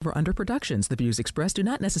For underproductions, the views expressed do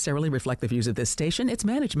not necessarily reflect the views of this station, its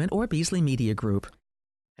management, or Beasley Media Group.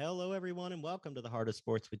 Hello, everyone, and welcome to the Heart of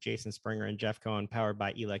Sports with Jason Springer and Jeff Cohen, powered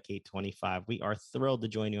by ELEC 825. We are thrilled to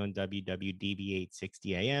join you on WWDB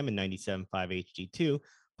 860 AM and 97.5 HD2,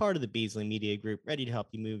 part of the Beasley Media Group, ready to help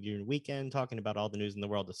you move your weekend, talking about all the news in the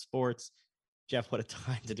world of sports. Jeff, what a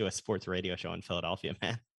time to do a sports radio show in Philadelphia,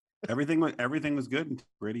 man. Everything was good until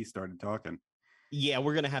Gritty started talking. Yeah,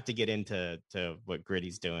 we're gonna have to get into what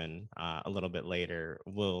Gritty's doing a little bit later.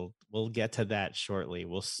 We'll get to that shortly.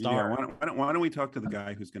 We'll start. Yeah, why don't we talk to the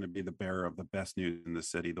guy who's going to be the bearer of the best news in the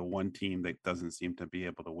city, the one team that doesn't seem to be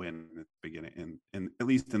able to win at the beginning, in at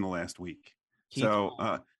least in the last week.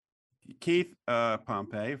 Keith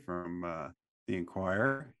Pompey from the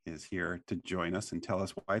Inquirer is here to join us and tell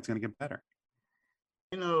us why it's going to get better.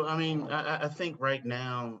 You know, I mean, I think right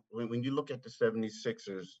now, when you look at the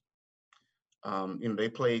 76ers, they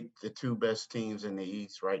played the two best teams in the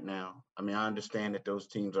East right now. I mean, I understand that those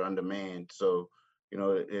teams are undermanned. So,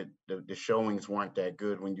 the showings weren't that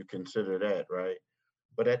good when you consider that, right?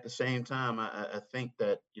 But at the same time, I think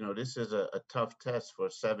that, this is a tough test for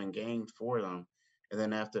 7 games for them. And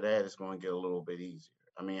then after that, it's going to get a little bit easier.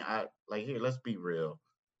 I mean, let's be real.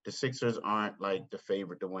 The Sixers aren't like the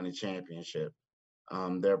favorite to win a championship.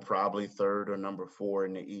 They're probably 3rd or number 4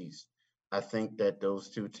 in the East. I think that those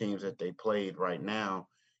two teams that they played right now,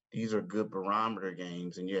 these are good barometer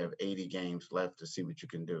games, and you have 80 games left to see what you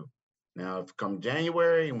can do. Now, if come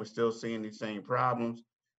January and we're still seeing these same problems,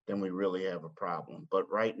 then we really have a problem. But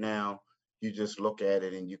right now, you just look at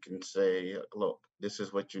it and you can say, look, this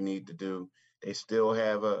is what you need to do. They still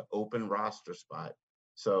have an open roster spot.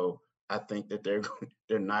 So I think that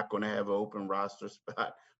they're not going to have an open roster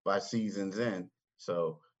spot by season's end.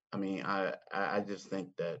 So, I mean, I just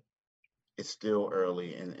think that it's still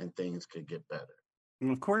early and things could get better.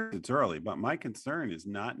 Well, of course, it's early, but my concern is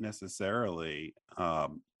not necessarily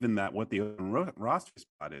in that what the roster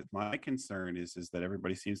spot is. My concern is that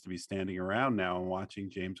everybody seems to be standing around now and watching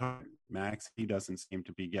James Harden. Max, he doesn't seem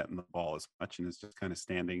to be getting the ball as much and is just kind of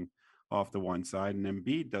standing off to one side. And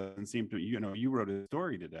Embiid doesn't seem to, you wrote a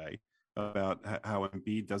story today about how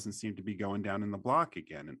Embiid doesn't seem to be going down in the block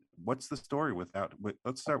again. And what's the story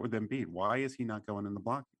let's start with Embiid. Why is he not going in the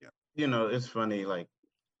block again? It's funny, like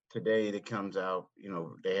today it comes out,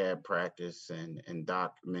 they had practice and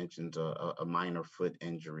Doc mentions a minor foot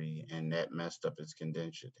injury and that messed up his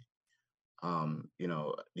conditioning.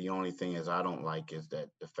 The only thing is I don't like is that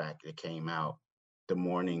the fact it came out the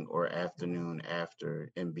morning or afternoon after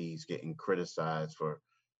Embiid's getting criticized for,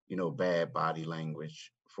 bad body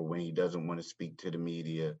language, for when he doesn't want to speak to the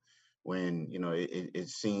media, when, it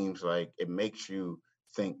seems like it makes you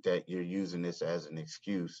think that you're using this as an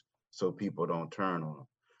excuse so people don't turn on him.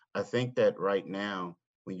 I think that right now,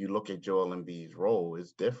 when you look at Joel Embiid's role,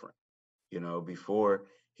 it's different. Before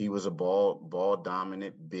he was a ball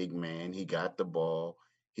dominant big man. He got the ball.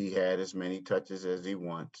 He had as many touches as he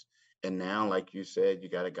wants. And now, like you said, you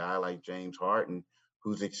got a guy like James Harden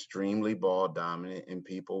who's extremely ball dominant and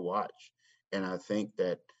people watch. And I think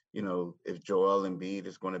that, if Joel Embiid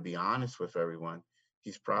is going to be honest with everyone,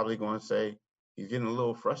 he's probably going to say, he's getting a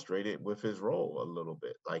little frustrated with his role a little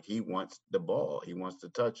bit. Like he wants the ball. He wants to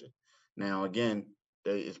touch it. Now, again,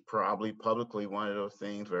 it's probably publicly one of those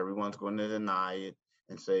things where everyone's going to deny it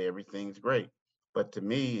and say everything's great. But to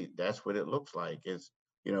me, that's what it looks like is,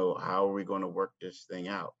 how are we going to work this thing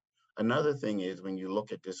out? Another thing is when you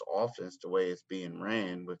look at this offense, the way it's being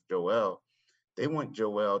ran with Joel, they want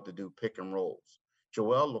Joel to do pick and rolls.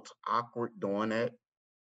 Joel looks awkward doing that.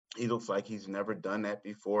 He looks like he's never done that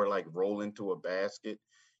before, like roll into a basket.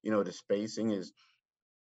 The spacing is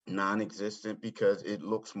non-existent because it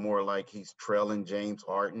looks more like he's trailing James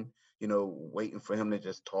Harden, waiting for him to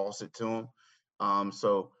just toss it to him.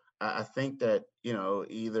 So I think that,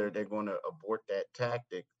 either they're going to abort that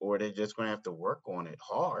tactic or they're just going to have to work on it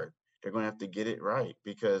hard. They're going to have to get it right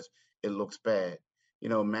because it looks bad.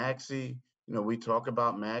 Maxey, we talk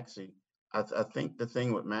about Maxey. I think the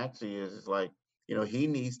thing with Maxey is like, he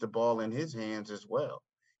needs the ball in his hands as well.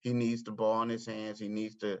 He needs the ball in his hands. He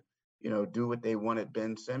needs to, do what they wanted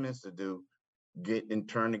Ben Simmons to do, get and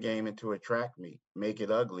turn the game into a track meet, make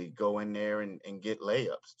it ugly, go in there and get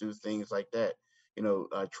layups, do things like that,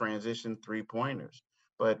 transition 3-pointers.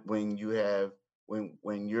 But when you have,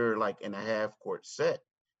 when you're like in a half court set,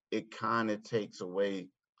 it kind of takes away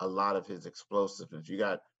a lot of his explosiveness. You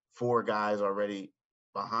got 4 guys already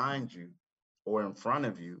behind you or in front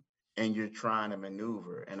of you, and you're trying to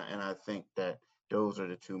maneuver. And I think that those are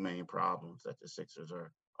the 2 main problems that the Sixers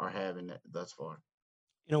are having thus far.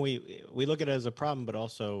 We look at it as a problem, but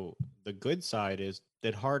also the good side is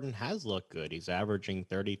that Harden has looked good. He's averaging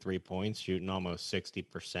 33 points, shooting almost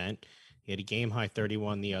 60%. He had a game high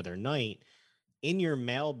 31 the other night. In your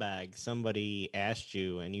mailbag, somebody asked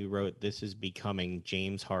you and you wrote, "This is becoming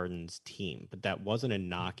James Harden's team," but that wasn't a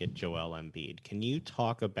knock at Joel Embiid. Can you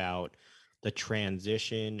talk about the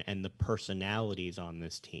transition and the personalities on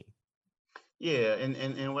this team? Yeah,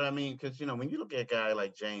 and what I mean, because when you look at a guy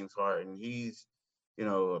like James Harden, he's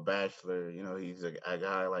a bachelor. He's a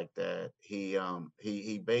guy like that. He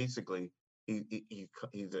basically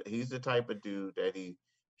he's the type of dude that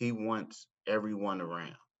he wants everyone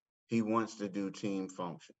around. He wants to do team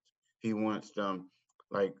functions. He wants them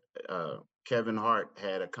like Kevin Hart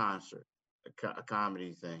had a concert, a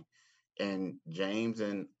comedy thing, and James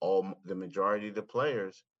and all the majority of the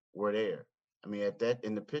players were there. I mean,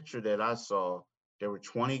 in the picture that I saw, there were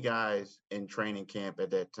 20 guys in training camp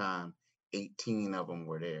at that time. 18 of them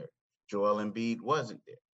were there. Joel Embiid wasn't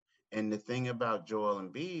there. And the thing about Joel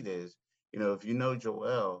Embiid is, if you know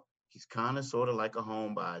Joel, he's kind of sort of like a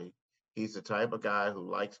homebody. He's the type of guy who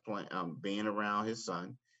likes being around his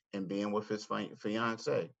son and being with his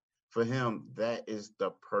fiance. For him, that is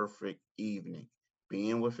the perfect evening,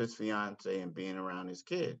 being with his fiance and being around his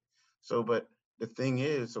kid. But the thing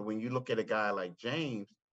is, so when you look at a guy like James,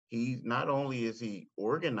 he not only is he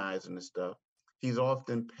organizing the stuff, he's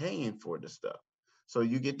often paying for the stuff. So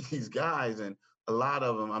you get these guys, and a lot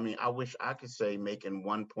of them, I mean, I wish I could say making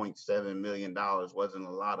 $1.7 million wasn't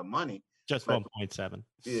a lot of money. Just 1.7.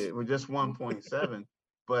 Yeah, it was just 1.7.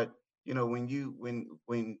 But when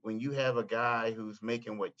you have a guy who's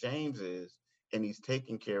making what James is and he's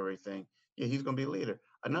taking care of everything, yeah, he's gonna be a leader.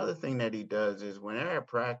 Another thing that he does is when they're at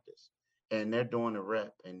practice and they're doing a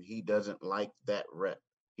rep and he doesn't like that rep,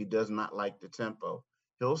 he does not like the tempo,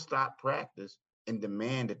 he'll stop practice and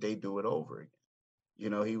demand that they do it over again.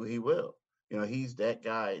 He will. He's that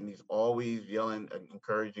guy, and he's always yelling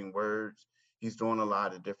encouraging words. He's doing a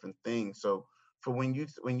lot of different things. So for when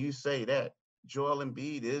you say that, Joel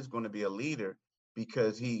Embiid is going to be a leader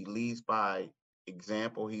because he leads by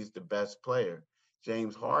example. He's the best player.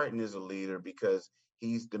 James Harden is a leader because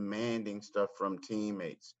he's demanding stuff from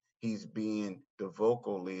teammates. He's being the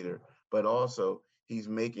vocal leader, but also he's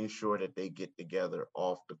making sure that they get together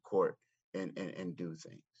off the court and do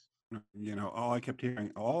things.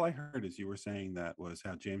 All I heard is you were saying that was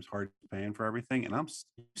how James Harden's paying for everything, and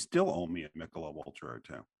you still owe me a Michelob Ultra or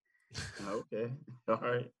two. Okay, all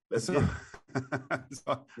right. So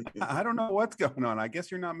I don't know what's going on. I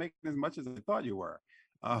guess you're not making as much as I thought you were.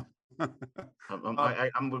 I'm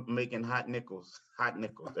making hot nickels. Hot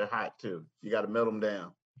nickels, they're hot too. You got to melt them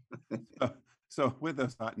down. So with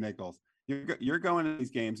those hot nickels, you're going to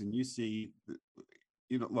these games and you see.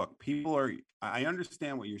 Look, I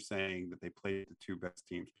understand what you're saying, that they played the two best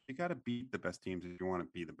teams. You got to beat the best teams if you want to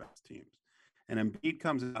be the best teams. And Embiid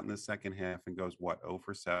comes out in the second half and goes, 0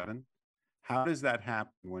 for 7? How does that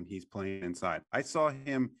happen when he's playing inside? I saw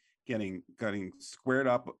him getting squared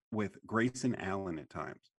up with Grayson Allen at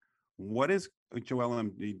times. What is Joel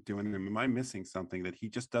Embiid doing? Am I missing something that he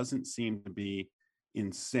just doesn't seem to be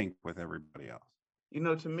in sync with everybody else?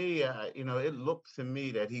 To me, it looked to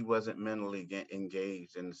me that he wasn't mentally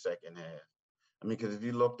engaged in the second half. I mean, because if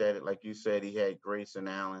you looked at it, like you said, he had Grayson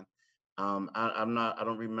Allen. I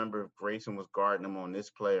don't remember if Grayson was guarding him on this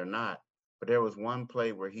play or not, but there was one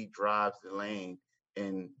play where he drives the lane,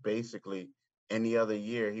 and basically any other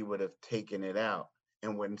year he would have taken it out.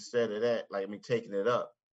 And instead of that, taking it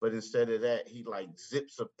up, but instead of that, he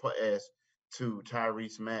zips a pass to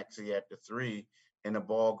Tyrese Maxey at the 3, and the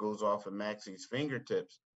ball goes off of Maxey's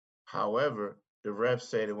fingertips. However, the ref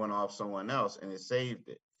said it went off someone else and it saved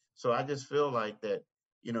it. So I just feel like that,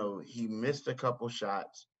 he missed a couple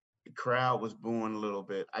shots. The crowd was booing a little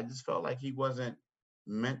bit. I just felt like he wasn't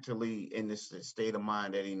mentally in this state of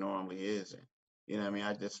mind that he normally is in.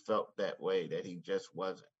 I just felt that way, that he just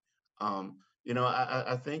wasn't.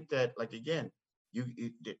 I think that, again,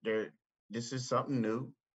 this is something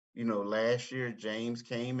new. Last year James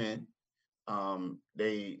came in.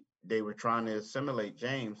 They were trying to assimilate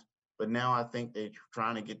James, but now I think they're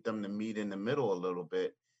trying to get them to meet in the middle a little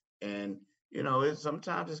bit. And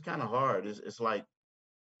sometimes it's kind of hard. It's like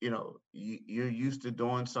you're used to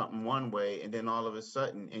doing something one way, and then all of a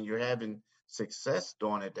sudden, and you're having success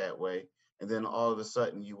doing it that way, and then all of a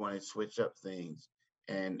sudden you want to switch up things.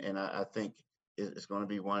 And I think it's going to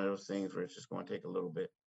be one of those things where it's just going to take a little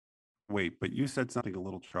bit. Wait, but you said something a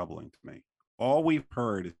little troubling to me. All we've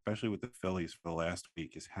heard, especially with the Phillies for the last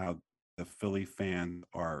week, is how the Philly fans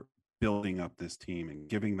are building up this team and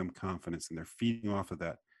giving them confidence, and they're feeding off of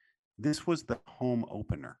that. This was the home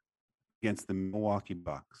opener. against the Milwaukee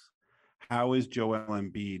Bucks. How is Joel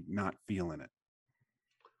Embiid not feeling it?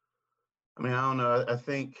 I mean, I don't know. I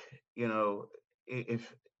think,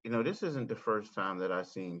 if, this isn't the first time that I've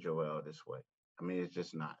seen Joel this way. I mean, it's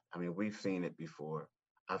just not. I mean, we've seen it before.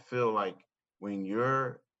 I feel like when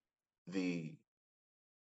you're the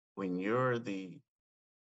when you're the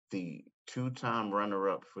two-time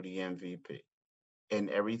runner-up for the MVP and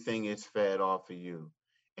everything is fed off of you,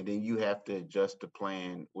 and then you have to adjust the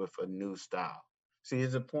plan with a new style. See,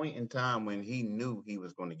 there's a point in time when he knew he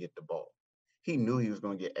was going to get the ball. He knew he was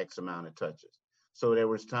going to get X amount of touches. So there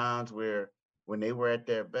was times where when they were at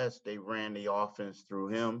their best, they ran the offense through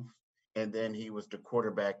him, and then he was the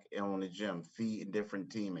quarterback on the gym, feeding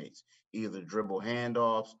different teammates, either dribble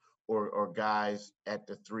handoffs or guys at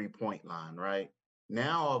the 3-point line, right?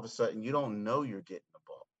 Now all of a sudden you don't know you're getting the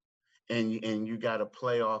ball and you got to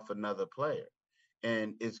play off another player.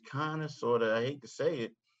 And it's kind of sort of, I hate to say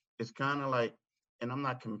it, it's kind of like, and I'm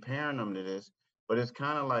not comparing them to this, but it's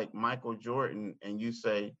kind of like Michael Jordan, and you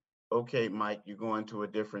say, okay, Mike, you're going to a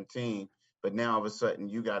different team, but now all of a sudden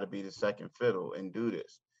you got to be the second fiddle and do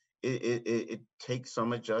this. It takes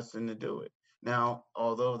some adjusting to do it. Now,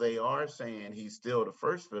 although they are saying he's still the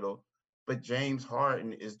first fiddle, but James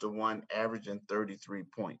Harden is the one averaging 33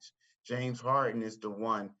 points. James Harden is the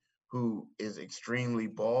one who is extremely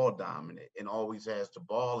ball dominant and always has the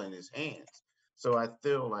ball in his hands. So I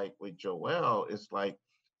feel like with Joel, it's like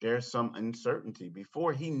there's some uncertainty.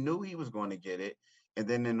 Before he knew he was going to get it. And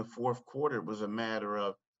then in the fourth quarter, it was a matter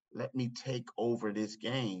of let me take over this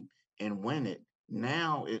game and win it.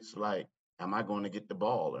 Now it's like, am I going to get the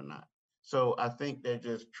ball or not? So I think they're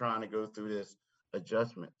just trying to go through this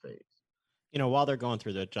adjustment phase. While they're going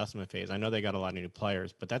through the adjustment phase, I know they got a lot of new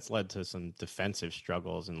players, but that's led to some defensive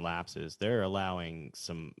struggles and lapses. They're allowing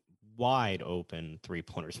some wide open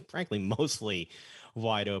 3-pointers, frankly, mostly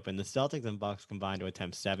wide open. The Celtics and Bucks combined to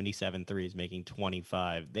attempt 77 threes, making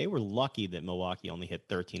 25. They were lucky that Milwaukee only hit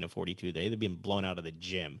 13 of 42. They'd been blown out of the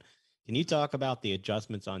gym. Can you talk about the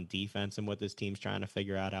adjustments on defense and what this team's trying to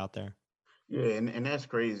figure out there? Yeah, and that's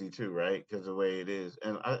crazy too, right? Because the way it is.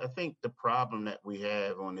 And I think the problem that we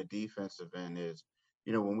have on the defensive end is,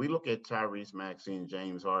 when we look at Tyrese Maxey and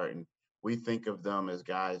James Harden, we think of them as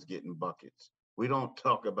guys getting buckets. We don't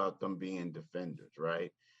talk about them being defenders,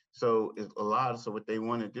 right? So it's so what they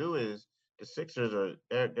want to do is the Sixers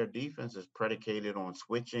their defense is predicated on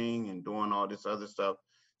switching and doing all this other stuff.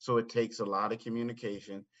 So it takes a lot of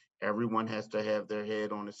communication. Everyone has to have their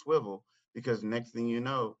head on a swivel because next thing you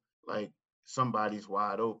know, like somebody's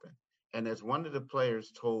wide open. And as one of the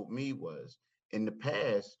players told me was, in the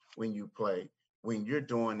past, when you play, when you're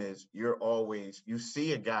doing is you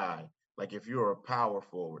see a guy, like if you're a power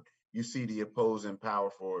forward, you see the opposing power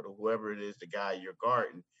forward or whoever it is, the guy you're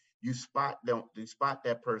guarding, you spot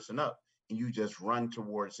that person up and you just run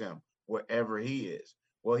towards him wherever he is.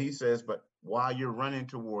 Well, he says, but while you're running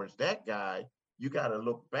towards that guy, you got to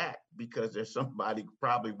look back because there's somebody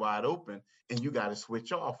probably wide open and you got to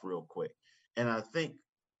switch off real quick. And I think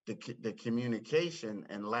the communication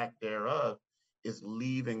and lack thereof is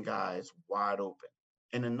leaving guys wide open.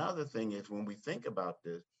 And another thing is when we think about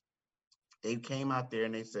this, they came out there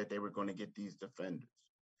and they said they were going to get these defenders.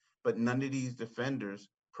 But none of these defenders,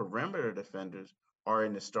 perimeter defenders, are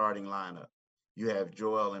in the starting lineup. You have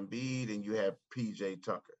Joel Embiid and you have PJ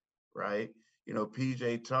Tucker, right?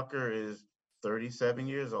 PJ Tucker is 37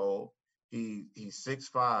 years old. He's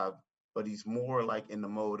 6'5", but he's more like in the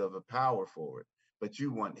mode of a power forward. But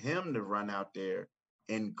you want him to run out there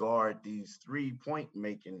and guard these 3-point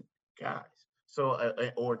making guys. So,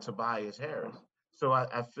 or Tobias Harris. So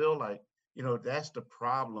I feel like, that's the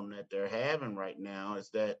problem that they're having right now is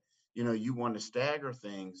that, you want to stagger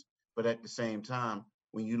things, but at the same time,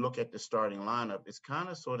 when you look at the starting lineup, it's kind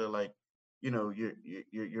of sort of like,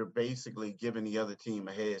 you're basically giving the other team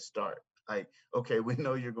a head start. Like, okay, we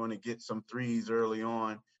know you're going to get some threes early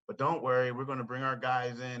on, but don't worry, we're going to bring our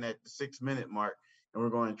guys in at the 6-minute mark, and we're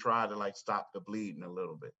going to try to stop the bleeding a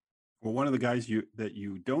little bit. Well, one of the guys that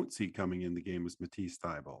you don't see coming in the game is Matisse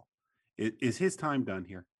Thybulle. Is his time done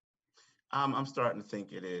here? I'm starting to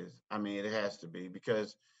think it is. I mean, it has to be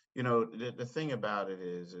because, the thing about it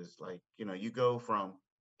is like, you go from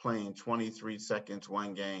playing 23 seconds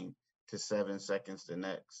one game to 7 seconds the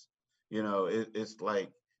next. It's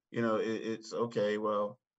like, it's okay.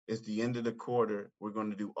 Well, it's the end of the quarter. We're going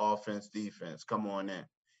to do offense, defense. Come on in.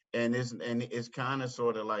 And it's kind of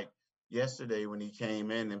sort of like yesterday when he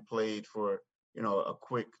came in and played for, a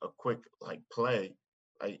quick like play,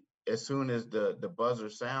 like as soon as the buzzer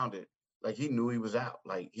sounded, like he knew he was out.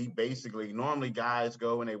 Like he basically, normally guys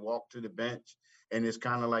go and they walk to the bench and it's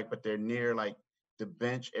kind of like, but they're near like the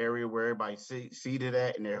bench area where everybody's seated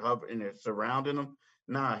at and they're hovering and they're surrounding them.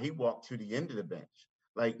 Nah, he walked to the end of the bench,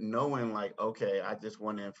 like knowing like, okay, I just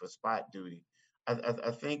went in for spot duty.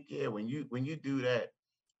 I think, yeah, when you do that,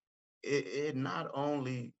 it not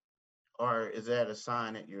only or is that a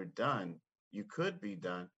sign that you're done? You could be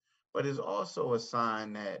done, but it's also a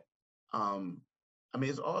sign that, um, I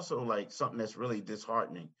mean, it's also like something that's really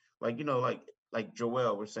disheartening. Like like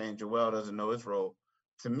Joel, we're saying Joel doesn't know his role.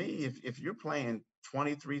 To me, if you're playing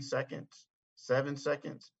 23 seconds, 7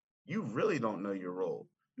 seconds, you really don't know your role.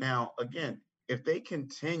 Now, again, if they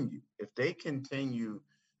continue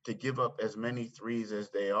to give up as many threes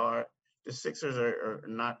as they are, the Sixers are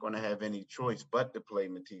not going to have any choice but to play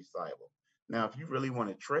Matisse Thybulle. Now, if you really want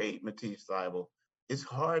to trade Matisse Thybulle, it's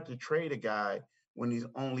hard to trade a guy when he's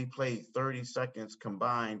only played 30 seconds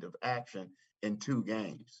combined of action in 2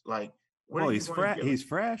 games. Like, what are you going to give? He's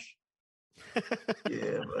fresh.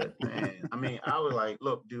 Yeah, but man, I mean, I was like,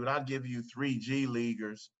 look, dude, I'll give you 3 G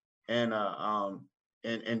leaguers and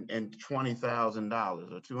and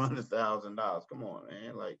 $20,000 or $200,000. Come on,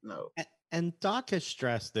 man. Like, no. And Doc has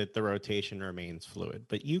stressed that the rotation remains fluid,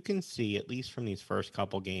 but you can see, at least from these first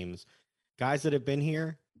couple games, guys that have been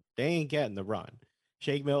here, they ain't getting the run.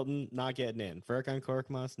 Shake Milton, not getting in. Furkan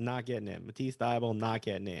Korkmaz, not getting in. Matisse Thybulle, not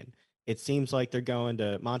getting in. It seems like they're going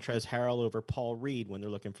to Montrezl Harrell over Paul Reed when they're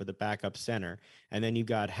looking for the backup center. And then you've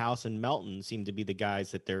got House and Melton seem to be the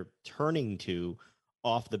guys that they're turning to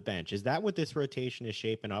off the bench. Is that what this rotation is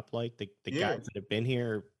shaping up like? The Yeah. guys that have been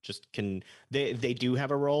here just can they do have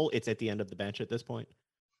a role. It's at the end of the bench at this point.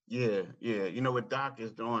 Yeah, yeah. You know what Doc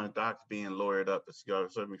is doing? Doc's being lawyered up.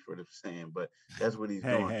 Excuse me for the saying, but that's what he's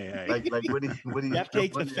doing. Hey. Like what he's Jeff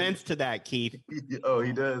takes doing offense to that, Keith. Oh,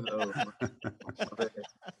 he does. Oh,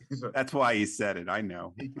 That's why he said it. I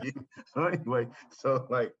know. So anyway, so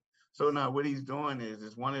now what he's doing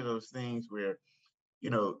is one of those things where,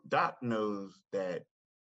 Doc knows that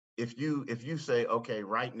if you say, okay,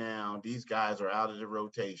 right now these guys are out of the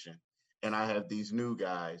rotation and I have these new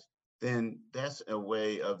guys, then that's a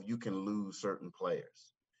way of you can lose certain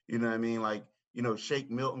players. You know what I mean? Like, Shake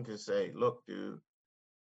Milton could say, look, dude,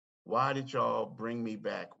 why did y'all bring me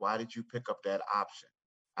back? Why did you pick up that option?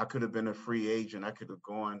 I could have been a free agent. I could have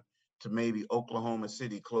gone to maybe Oklahoma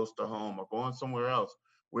City, close to home, or going somewhere else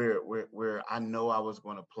where I know I was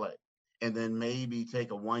going to play. And then maybe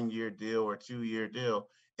take a 1-year deal or 2-year deal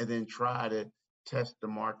and then try to test the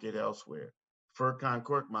market elsewhere. Furkan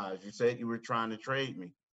Korkmaz, you said you were trying to trade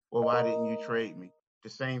me. Well, why didn't you trade me? The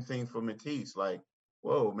same thing for Matisse. Like,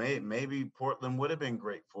 whoa, maybe Portland would have been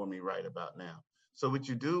great for me right about now. So what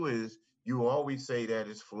you do is you always say that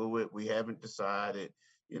it's fluid. We haven't decided.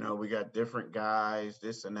 We got different guys,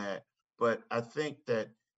 this and that. But I think that,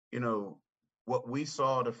 what we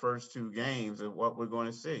saw the first 2 games is what we're going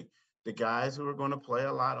to see. The guys who are going to play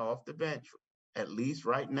a lot off the bench, at least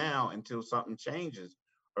right now until something changes,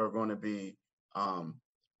 are going to be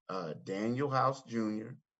Daniel House Jr.,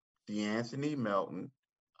 DeAnthony Melton,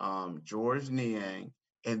 George Niang,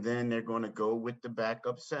 and then they're going to go with the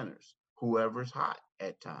backup centers, whoever's hot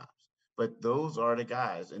at times. But those are the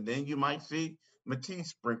guys. And then you might see Matisse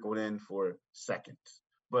sprinkled in for seconds.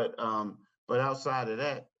 But outside of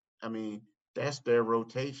that, I mean, that's their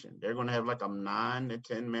rotation. They're going to have like a 9 to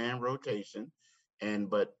 10 man rotation.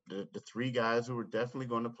 But the 3 guys who are definitely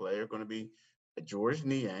going to play are going to be George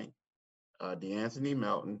Niang, DeAnthony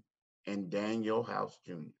Melton, and Daniel House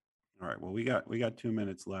Jr. All right. Well, we got 2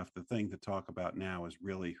 minutes left. The thing to talk about now is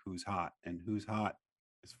really who's hot, and who's hot,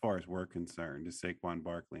 as far as we're concerned, is Saquon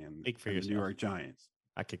Barkley and the New York Giants.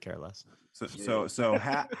 I could care less. So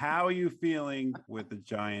how are you feeling with the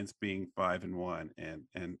Giants being 5-1,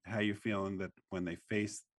 and how are you feeling that when they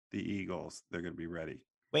face the Eagles, they're going to be ready?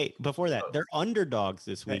 Wait, before that, they're underdogs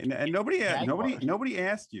this week. And nobody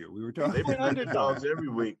asked you. We were talking. They've been underdogs every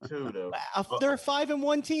week too, though. They're a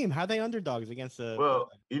 5-1 team. How are they underdogs against the? Well,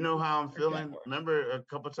 you know how I'm feeling. Remember a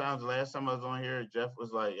couple times last time I was on here, Jeff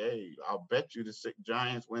was like, "Hey, I'll bet you the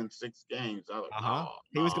Giants win 6 games." I was like, "Oh,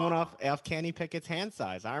 he was going off Kenny Pickett's hand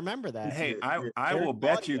size. I remember that. Hey, I will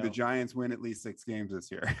bet you the Giants win at least 6 games this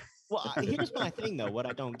year. Well, here's my thing, though. What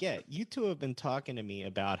I don't get, you two have been talking to me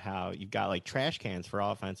about how you've got like trash cans for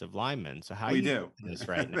offensive linemen. So how we you do this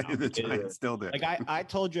right now? The Giants still do. Like I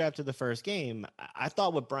told you after the first game, I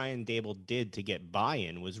thought what Brian Dable did to get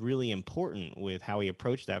buy-in was really important with how he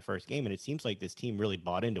approached that first game, and it seems like this team really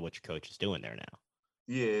bought into what your coach is doing there now.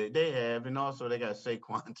 Yeah, they have, and also they got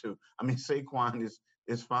Saquon too. I mean, Saquon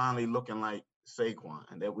is finally looking like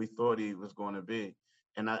Saquon that we thought he was going to be.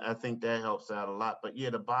 And I think that helps out a lot. But yeah,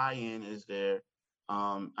 the buy-in is there.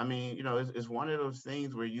 I mean, it's one of those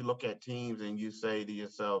things where you look at teams and you say to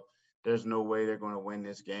yourself, there's no way they're going to win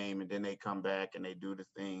this game. And then they come back and they do the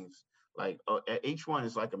things like each one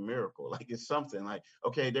is like a miracle. Like it's something like,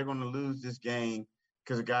 okay, they're going to lose this game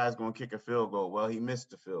because the guy's going to kick a field goal. Well, he missed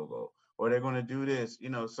the field goal. Or they're going to do this,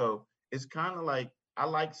 so it's kind of like, I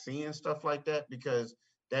like seeing stuff like that because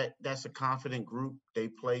that's a confident group. They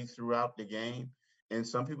play throughout the game. And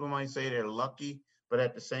some people might say they're lucky, but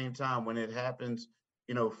at the same time, when it happens,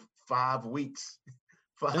 5 weeks,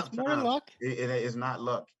 That's 5 more than times, luck. it is not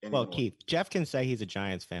luck anymore. Well, Keith, Jeff can say he's a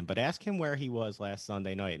Giants fan, but ask him where he was last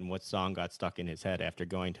Sunday night and what song got stuck in his head after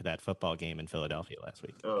going to that football game in Philadelphia last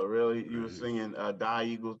week. Oh, really? You were singing "Die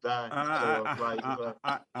Eagles Die"?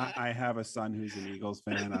 I have a son who's an Eagles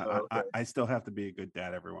fan. Okay. I still have to be a good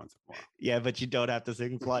dad every once in a while. Yeah, but you don't have to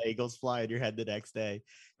sing "Fly Eagles Fly" in your head the next day.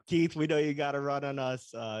 Keith, we know you got to run on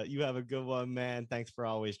us. You have a good one, man. Thanks for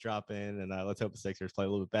always dropping, and let's hope the Sixers play a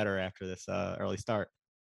little bit better after this early start.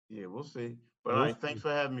 Yeah, we'll see. But all right, thanks for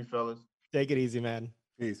having me, fellas. Take it easy, man.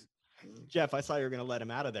 Peace. Jeff, I saw you were going to let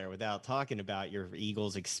him out of there without talking about your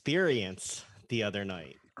Eagles experience the other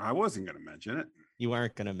night. I wasn't going to mention it. You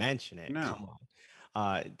weren't going to mention it. No. Come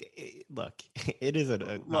on. Look, it is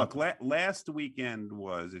last weekend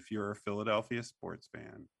was, if you're a Philadelphia sports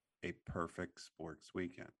fan, a perfect sports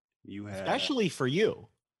weekend. You had, especially for you.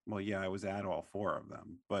 Well, yeah, I was at all 4 of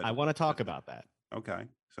them, but I want to talk about that. Okay.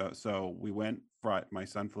 So we went, my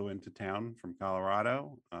son flew into town from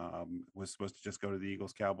Colorado, was supposed to just go to the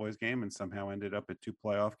Eagles-Cowboys game and somehow ended up at 2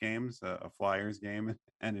 playoff games, a Flyers game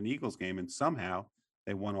and an Eagles game. And somehow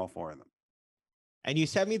they won all 4 of them. And you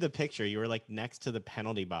sent me the picture. You were like next to the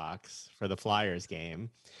penalty box for the Flyers game.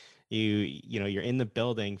 You're in the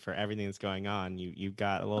building for everything that's going on. You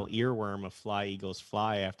got a little earworm of Fly Eagles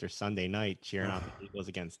Fly after Sunday night cheering on the Eagles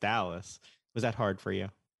against Dallas. Was that hard for you?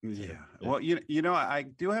 Yeah. Well, I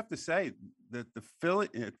do have to say that the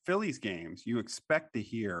Phillies games, you expect to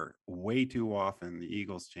hear way too often the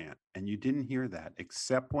Eagles chant, and you didn't hear that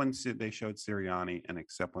except when they showed Sirianni and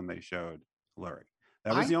except when they showed Lurie.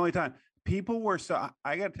 That was the only time people were. So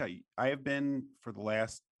I got to tell you, I have been for the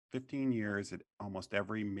last 15 years at almost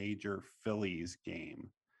every major Phillies game,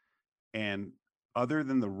 and other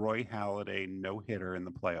than the Roy Halladay no-hitter in the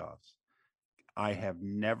playoffs, I have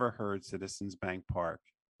never heard Citizens Bank Park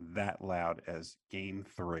that loud as Game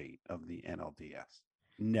 3 of the NLDS.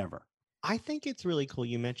 Never. I think it's really cool.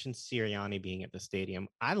 You mentioned Sirianni being at the stadium.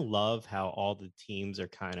 I love how all the teams are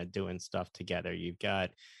kind of doing stuff together. You've got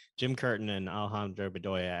Jim Curtin and Alejandro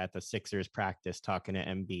Bedoya at the Sixers practice talking to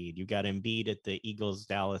Embiid. You've got Embiid at the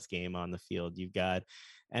Eagles-Dallas game on the field. You've got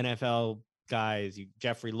NFL guys.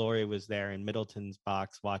 Jeffrey Lurie was there in Middleton's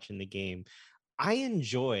box watching the game. I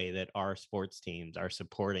enjoy that our sports teams are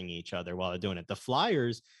supporting each other while they're doing it. The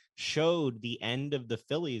Flyers showed the end of the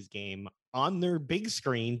Phillies game on their big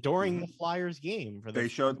screen during the Flyers game. They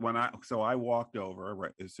showed I walked over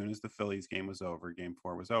right as soon as the Phillies game was over, Game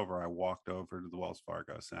 4 was over. I walked over to the Wells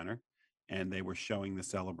Fargo Center, and they were showing the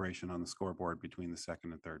celebration on the scoreboard between the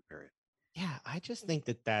second and third period. Yeah, I just think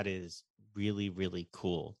that is really, really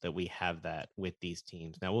cool that we have that with these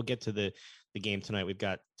teams. Now we'll get to the game tonight. We've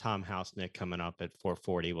got Tom Housenick coming up at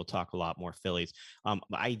 4:40. We'll talk a lot more Phillies.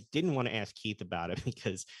 I didn't want to ask Keith about it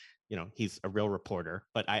because, he's a real reporter,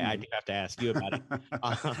 but I do have to ask you about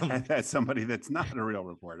it. As somebody that's not a real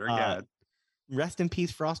reporter. Yeah. Rest in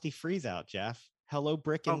peace, Frosty Freezeout, Jeff. Hello,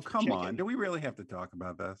 Brick. Oh, come on. Do we really have to talk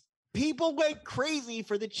about this? People went crazy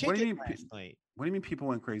for the chicken last night. What do you mean people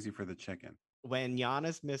went crazy for the chicken? When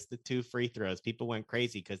Giannis missed the 2 free throws, people went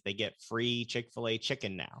crazy because they get free Chick-fil-A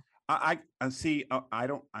chicken now. I see. I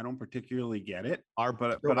don't particularly get it. Our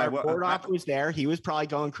board op was there. He was probably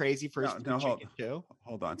going crazy for his chicken too.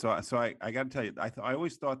 Hold on. So I got to tell you, I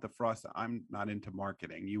always thought the Frosty. I'm not into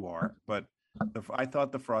marketing. You are, but I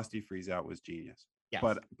thought the Frosty Freeze Out was genius. Yes.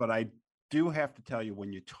 But I do have to tell you,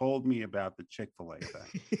 when you told me about the Chick-fil-A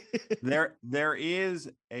thing, there is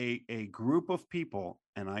a group of people,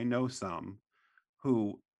 and I know some,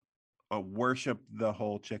 who worship the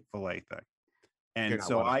whole Chick-fil-A thing. And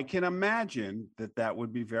so I can imagine that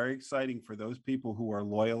would be very exciting for those people who are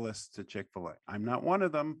loyalists to Chick-fil-A. I'm not one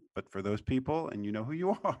of them, but for those people, and you know who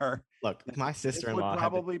you are. Look, my sister-in-law would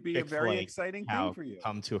probably be a very exciting thing for you.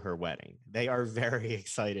 Come to her wedding. They are very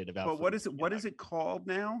excited about. But what is it? What is it called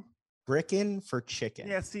now? Brickin' for chicken.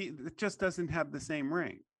 Yeah, see, it just doesn't have the same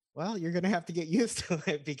ring. Well, you're going to have to get used to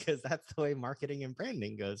it because that's the way marketing and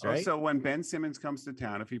branding goes, right? So when Ben Simmons comes to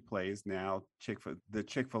town, if he plays now, the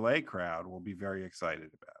Chick-fil-A crowd will be very excited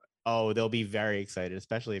about it. Oh, they'll be very excited,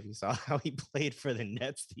 especially if you saw how he played for the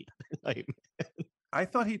Nets the other night. I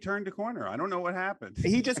thought he turned a corner. I don't know what happened.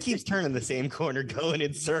 He just keeps turning the same corner, going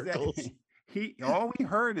in circles. All we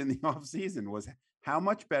heard in the offseason was how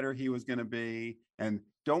much better he was going to be. And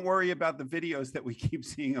don't worry about the videos that we keep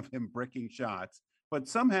seeing of him bricking shots. But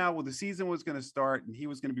somehow the season was going to start and he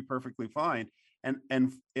was going to be perfectly fine.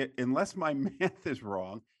 Unless my math is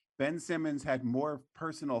wrong, Ben Simmons had more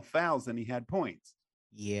personal fouls than he had points.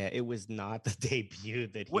 Yeah, it was not the debut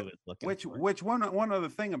that he was looking for. Which one other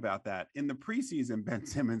thing about that? In the preseason, Ben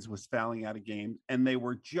Simmons was fouling out of games and they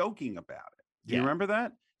were joking about it. Do you remember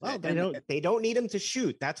that? Well, they don't need him to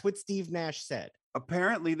shoot. That's what Steve Nash said.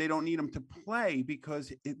 Apparently they don't need him to play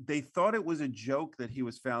because they thought it was a joke that he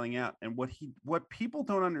was fouling out. And what people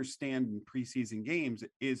don't understand in preseason games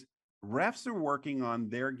is refs are working on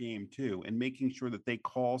their game too and making sure that they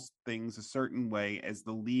call things a certain way as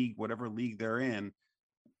the league, whatever league they're in,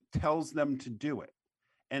 tells them to do it.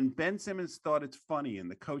 And Ben Simmons thought it's funny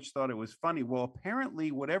and the coach thought it was funny. Well,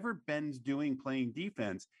 apparently whatever Ben's doing playing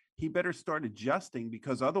defense, he better start adjusting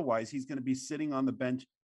because otherwise he's going to be sitting on the bench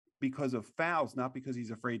because of fouls, not because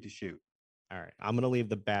he's afraid to shoot. All right, I'm going to leave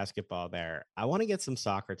the basketball there. I want to get some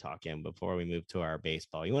soccer talk in before we move to our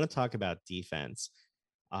baseball. You want to talk about defense?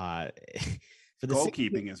 For the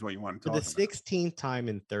goalkeeping is what you want to talk about. For the 16th time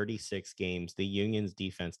in 36 games, the Union's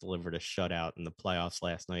defense delivered a shutout in the playoffs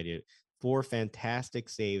last night. 4 fantastic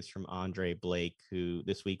saves from Andre Blake, who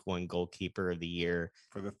this week won goalkeeper of the year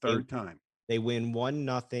for the third time. They win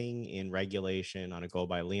 1-0 in regulation on a goal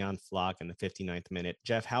by Leon Flock in the 59th minute.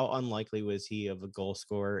 Jeff, how unlikely was he of a goal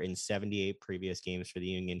scorer? In 78 previous games for the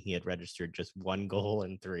Union, he had registered just 1 goal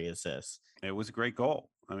and 3 assists. It was a great goal.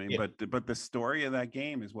 I mean, but the story of that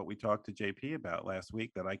game is what we talked to JP about last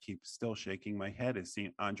week that I keep still shaking my head is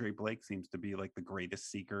seeing Andre Blake seems to be like the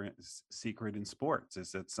greatest secret in sports,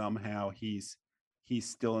 is that somehow he's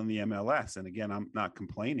still in the MLS. And again, I'm not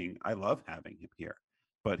complaining. I love having him here.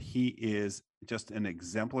 But he is just an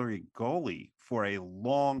exemplary goalie for a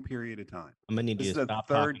long period of time. I'm going to need you to stop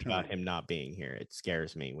talking about him not being here. It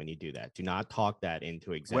scares me when you do that. Do not talk that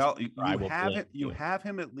into existence. Well, you have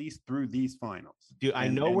him at least through these finals. Dude, I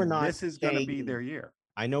know we're not. This is going to be their year.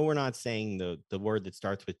 I know we're not saying the word that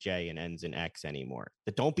starts with J and ends in X anymore.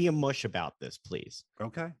 But don't be a mush about this, please.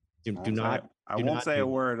 Okay. I won't say a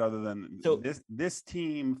word other than this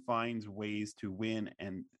team finds ways to win,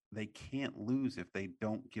 and they can't lose if they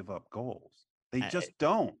don't give up goals. They just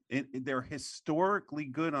don't. They're historically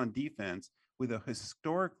good on defense with a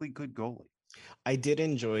historically good goalie. I did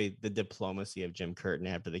enjoy the diplomacy of Jim Curtin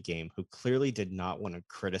after the game, who clearly did not want to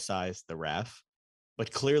criticize the ref,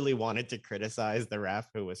 but clearly wanted to criticize the ref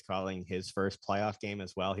who was calling his first playoff game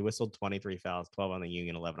as well. He whistled 23 fouls, 12 on the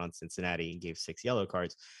Union, 11 on Cincinnati, and gave 6 yellow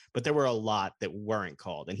cards. But there were a lot that weren't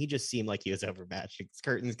called, and he just seemed like he was overmatched.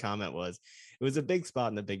 Curtin's comment was, it was a big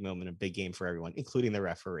spot in the big moment, a big game for everyone, including the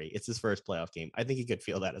referee. It's his first playoff game. I think he could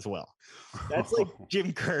feel that as well. That's like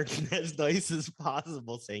Jim Curtin, as nice as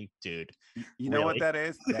possible, saying, dude. You know what that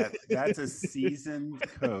is? That's a seasoned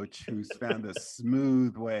coach who's found a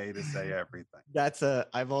smooth way to say everything. That's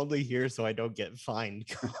I'm only here so I don't get fined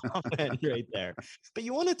comment right there. But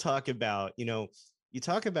you want to talk about, you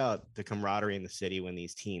talk about the camaraderie in the city when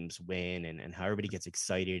these teams win and how everybody gets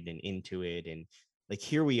excited and into it. And like,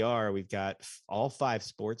 here we are, we've got all 5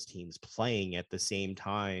 sports teams playing at the same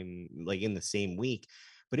time, like in the same week.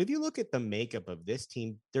 But if you look at the makeup of this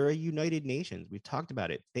team, they're a United Nations. We've talked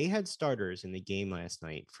about it. They had starters in the game last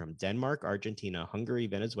night from Denmark, Argentina, Hungary,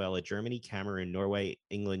 Venezuela, Germany, Cameroon, Norway,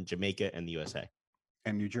 England, Jamaica, and the USA.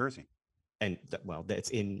 And New Jersey. And that's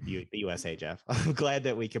in the USA, Jeff. I'm glad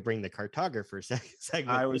that we could bring the cartographer segment.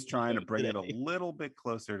 I was trying to bring it a little bit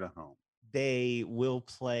closer to home. They will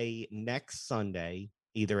play next Sunday,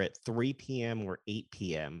 either at 3 p.m. or 8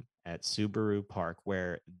 p.m. at Subaru Park,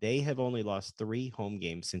 where they have only lost 3 home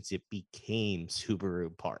games since it became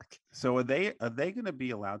Subaru Park. So are they going to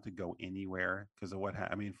be allowed to go anywhere because of what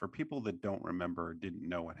I mean, for people that don't remember or didn't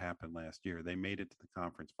know what happened last year, they made it to the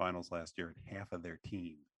conference finals last year and half of their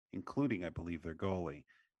team, including I believe their goalie,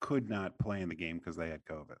 could not play in the game because they had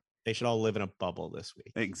COVID. They should all live in a bubble this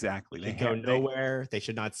week. Exactly. They go nowhere. They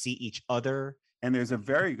should not see each other. And there's a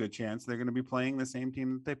very good chance they're going to be playing the same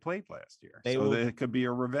team that they played last year. It could be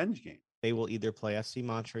a revenge game. They will either play FC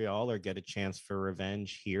Montreal or get a chance for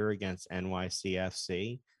revenge here against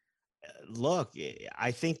NYCFC. Look,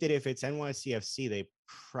 I think that if it's NYCFC, they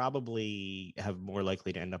probably have more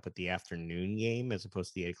likely to end up with the afternoon game as opposed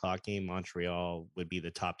to the 8 o'clock game. Montreal would be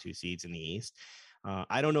the top 2 seeds in the East.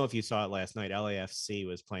 I don't know if you saw it last night. LAFC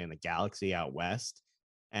was playing the Galaxy out west,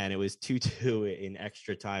 and it was 2-2 in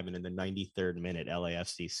extra time. And in the 93rd minute,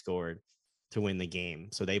 LAFC scored to win the game.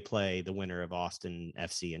 So they play the winner of Austin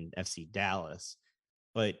FC and FC Dallas.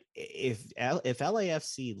 But if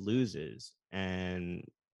LAFC loses and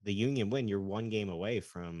the Union win, you're one game away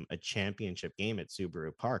from a championship game at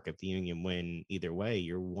Subaru Park. If the Union win either way,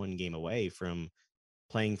 you're one game away from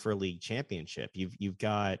playing for a league championship. You've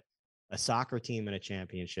got a soccer team in a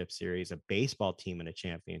championship series, a baseball team in a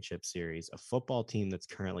championship series, a football team that's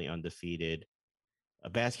currently undefeated, a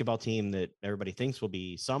basketball team that everybody thinks will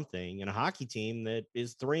be something, and a hockey team that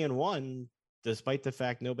is 3-1, despite the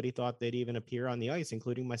fact nobody thought they'd even appear on the ice,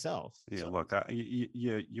 including myself. Yeah, So, look,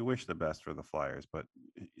 you wish the best for the Flyers, but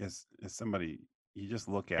as somebody, you just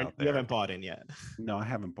look out you there. haven't bought in yet. No, I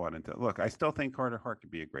haven't bought into it. Look, I still think Carter Hart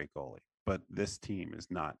could be a great goalie, but this team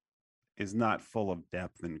is not full of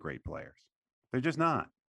depth and great players. They're just not.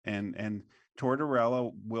 And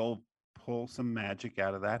Tortorella will pull some magic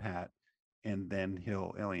out of that hat, and then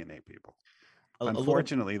he'll alienate people.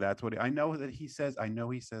 Unfortunately, that's what I know that he says. I know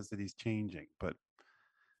he says that he's changing, but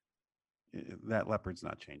that leopard's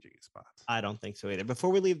not changing his spots. I don't think so either. Before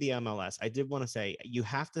we leave the MLS, I did want to say you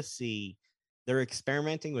have to see they're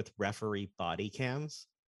experimenting with referee body cams.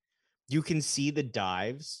 You can see the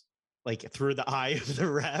dives like through the eye of the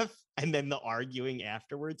ref and then the arguing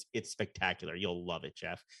afterwards. It's spectacular. You'll love it,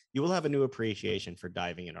 Jeff. You will have a new appreciation for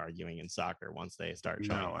diving and arguing in soccer once they start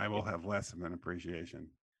showing. No, I will have less of an appreciation.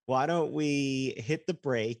 Why don't we hit the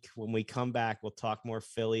break? When we come back, we'll talk more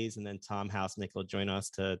Phillies, and then Tom Housenick will join us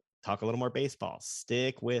to talk a little more baseball.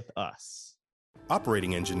 Stick with us.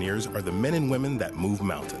 Operating engineers are the men and women that move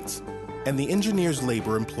mountains. And the Engineers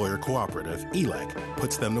Labor Employer Cooperative, ELEC,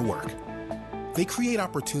 puts them to work. They create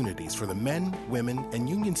opportunities for the men, women, and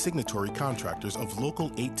union signatory contractors of Local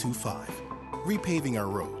 825, repaving our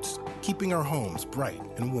roads, keeping our homes bright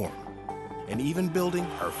and warm, and even building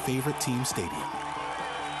our favorite team stadium.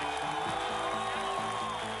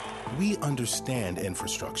 We understand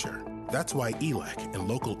infrastructure. That's why ELEC and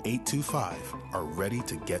Local 825 are ready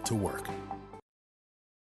to get to work.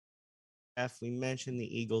 We mentioned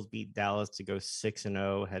the Eagles beat Dallas to go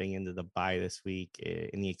 6-0 heading into the bye this week.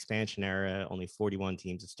 In the expansion era, only 41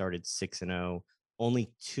 teams have started 6-0.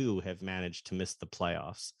 Only 2 have managed to miss the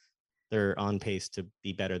playoffs. They're on pace to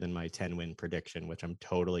be better than my 10-win prediction, which I'm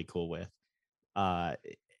totally cool with.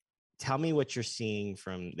 Tell me what you're seeing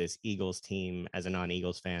from this Eagles team as a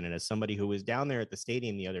non-Eagles fan and as somebody who was down there at the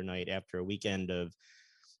stadium the other night after a weekend of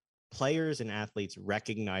players and athletes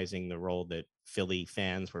recognizing the role that Philly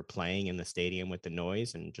fans were playing in the stadium with the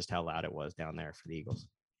noise and just how loud it was down there for the Eagles.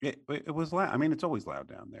 It was loud. I mean, it's always loud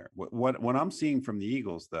down there. What I'm seeing from the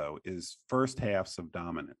Eagles, though, is first halves of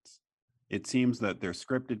dominance. It seems that their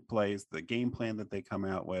scripted plays, the game plan that they come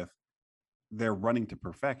out with, they're running to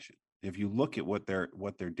perfection. If you look at what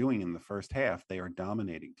they're doing in the first half, they are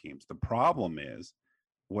dominating teams. The problem is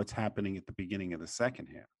what's happening at the beginning of the second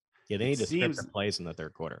half. Yeah, they need to script the plays in the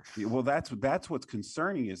third quarter. Well, that's what's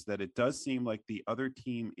concerning, is that it does seem like the other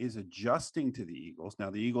team is adjusting to the Eagles. Now,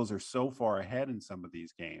 the Eagles are so far ahead in some of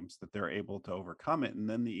these games that they're able to overcome it, and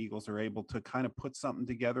then the Eagles are able to kind of put something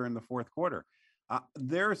together in the fourth quarter.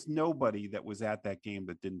 There's nobody that was at that game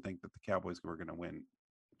that didn't think that the Cowboys were going to win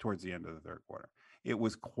towards the end of the third quarter. It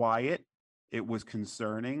was quiet. It was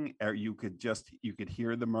concerning. You could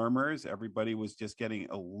hear the murmurs. Everybody was just getting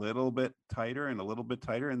a little bit tighter and a little bit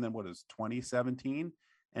tighter. And then what is 2017?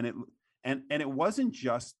 And it wasn't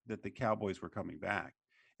just that the Cowboys were coming back.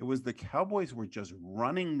 It was the Cowboys were just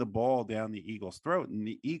running the ball down the Eagles' throat. And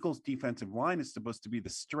the Eagles' defensive line is supposed to be the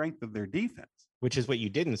strength of their defense. Which is what you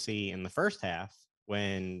didn't see in the first half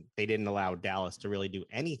when they didn't allow Dallas to really do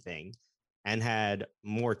anything and had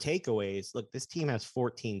more takeaways. Look, this team has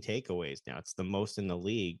 14 takeaways now. It's the most in the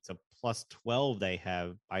league. It's a plus 12. They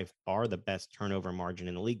have by far the best turnover margin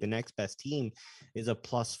in the league. The next best team is a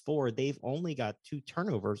plus 4. They've only got 2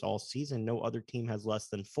 turnovers all season. No other team has less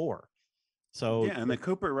than 4. So yeah, and the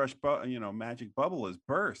Cooper Rush, magic bubble is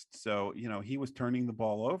burst. So, he was turning the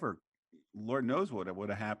ball over. Lord knows what would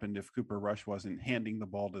have happened if Cooper Rush wasn't handing the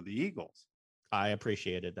ball to the Eagles. I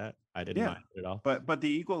appreciated that. I didn't mind it at all. But the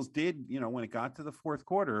Eagles did, when it got to the fourth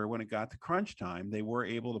quarter, when it got to crunch time, they were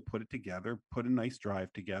able to put it together, put a nice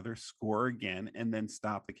drive together, score again, and then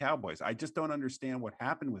stop the Cowboys. I just don't understand what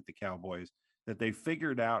happened with the Cowboys, that they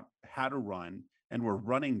figured out how to run and were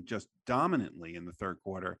running just dominantly in the third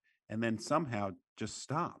quarter and then somehow just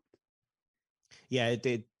stopped. Yeah,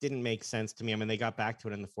 it didn't make sense to me. I mean, they got back to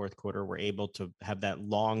it in the fourth quarter, were able to have that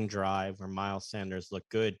long drive where Miles Sanders looked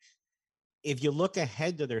good. If you look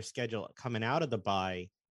ahead to their schedule coming out of the bye,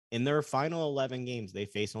 in their final 11 games, they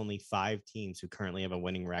face only 5 teams who currently have a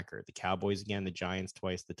winning record. The Cowboys again, the Giants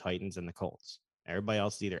twice, the Titans, and the Colts. Everybody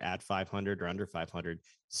else is either at 500 or under 500.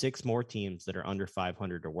 6 more teams that are under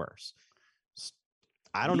 500 or worse.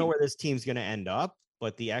 I don't know where this team's going to end up,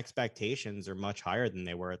 but the expectations are much higher than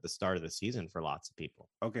they were at the start of the season for lots of people.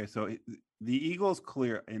 Okay, so the Eagles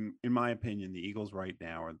clear, in my opinion, the Eagles right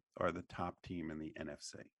now are the top team in the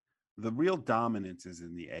NFC. The real dominance is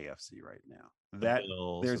in the AFC right now. That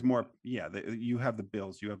there's more. Yeah, you have the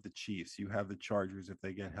Bills, you have the Chiefs, you have the Chargers if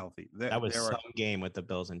they get healthy. That was some game with the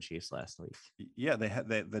Bills and Chiefs last week. Yeah, they had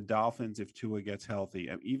the Dolphins if Tua gets healthy.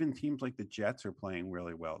 Even teams like the Jets are playing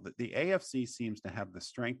really well. The AFC seems to have the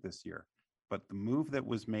strength this year, but the move that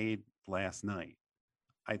was made last night,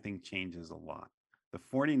 I think, changes a lot. The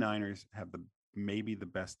 49ers have maybe the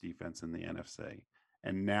best defense in the NFC,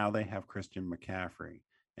 and now they have Christian McCaffrey.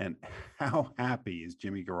 And how happy is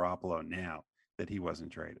Jimmy Garoppolo now that he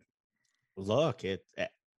wasn't traded? Look,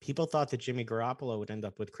 people thought that Jimmy Garoppolo would end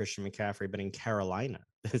up with Christian McCaffrey, but in Carolina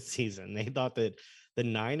this season. They thought that the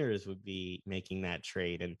Niners would be making that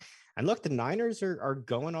trade. And look, the Niners are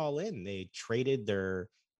going all in. They traded their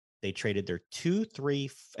 2, 3,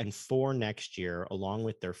 and 4 next year, along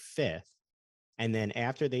with their 5th. And then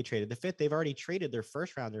after they traded the 5th, they've already traded their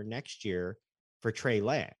first rounder next year for Trey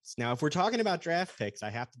Lance. Now, if we're talking about draft picks, I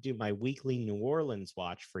have to do my weekly New Orleans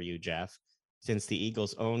watch for you, Jeff, since the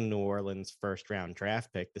Eagles own New Orleans' first round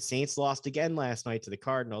draft pick. The Saints lost again last night to the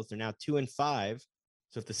Cardinals. They're now 2-5.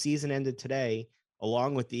 So if the season ended today,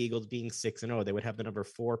 along with the Eagles being 6-0, they would have the number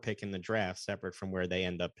 4 pick in the draft, separate from where they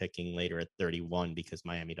end up picking later at 31, because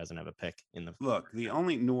Miami doesn't have a pick in the. Look, the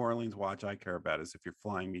only New Orleans watch I care about is if you're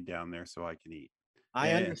flying me down there so I can eat.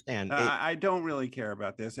 I understand. I don't really care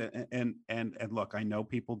about this. And look, I know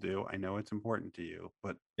people do. I know it's important to you,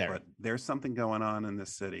 but there's something going on in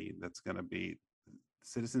this city that's going to be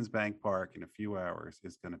Citizens Bank Park in a few hours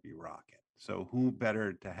is going to be rocking. So who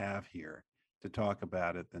better to have here to talk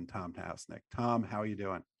about it than Tom Housenick? Tom, how are you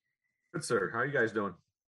doing? Good, sir. How are you guys doing?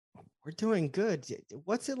 We're doing good.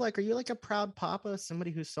 What's it like? Are you like a proud papa, somebody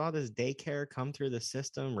who saw this daycare come through the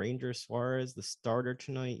system? Ranger Suarez, the starter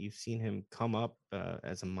tonight. You've seen him come up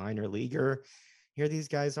as a minor leaguer. Here these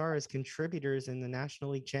guys are as contributors in the National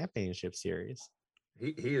League Championship Series.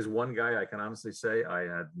 He is one guy I can honestly say I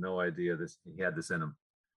had no idea he had this in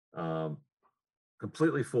him.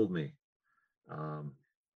 Completely fooled me.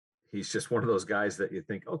 He's just one of those guys that you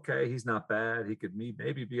think, okay, he's not bad. He could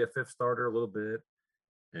maybe be a 5th starter a little bit.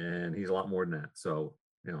 And he's a lot more than that. So,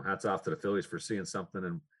 hats off to the Phillies for seeing something.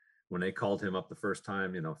 And when they called him up the first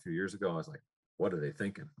time, a few years ago, I was like, what are they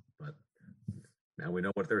thinking? But now we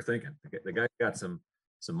know what they're thinking. The guy got some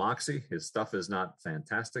moxie. His stuff is not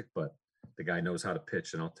fantastic, but the guy knows how to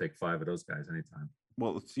pitch, and I'll take 5 of those guys anytime.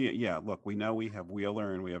 Well, yeah, look, we know we have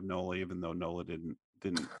Wheeler and we have Nola, even though Nola didn't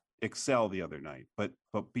excel the other night. But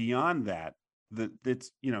beyond that,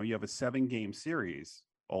 it's you have a 7-game series.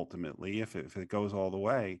 Ultimately, if it goes all the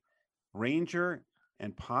way, Ranger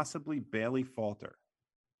and possibly Bailey Falter.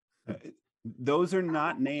 Those are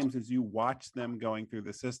not names as you watch them going through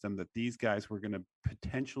the system that these guys were going to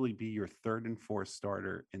potentially be your 3rd and 4th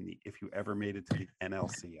starter if you ever made it to the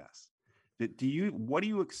NLCS. What are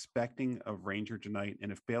you expecting of Ranger tonight?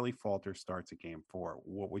 And if Bailey Falter starts at game 4,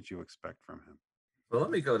 what would you expect from him? Well,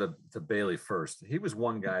 let me go to Bailey first. He was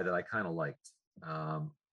one guy that I kind of liked.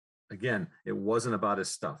 Again, it wasn't about his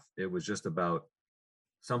stuff. It was just about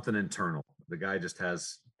something internal. The guy just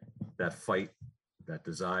has that fight, that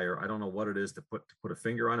desire. I don't know what it is to put a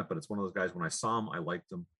finger on it, but it's one of those guys. When I saw him, I liked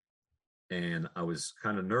him. And I was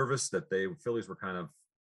kind of nervous that Phillies were kind of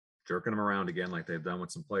jerking him around again, like they've done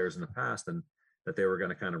with some players in the past, and that they were going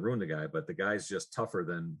to kind of ruin the guy. But the guy's just tougher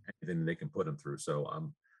than anything they can put him through. So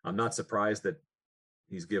I'm not surprised that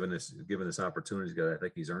he's given this opportunity. I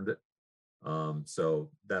think he's earned it. So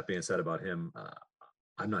that being said about him,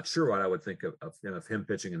 I'm not sure what I would think of him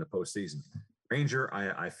pitching in the postseason. Ranger,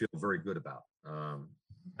 I feel very good about.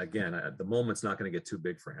 Again, the moment's not going to get too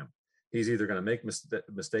big for him. He's either going to make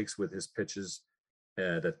mistakes with his pitches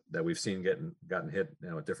that we've seen gotten hit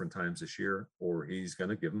at different times this year, or he's going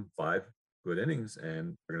to give them 5 good innings,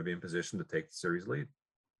 and they're going to be in position to take the series lead.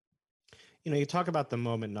 You talk about the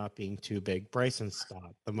moment not being too big. Bryson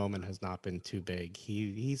Stott, the moment has not been too big.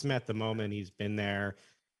 He's met the moment. He's been there.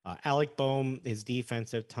 Alec Boehm, his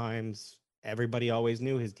defense at times, everybody always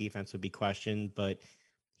knew his defense would be questioned, but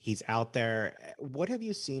he's out there. What have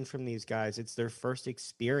you seen from these guys? It's their first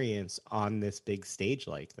experience on this big stage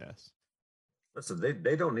like this. Listen,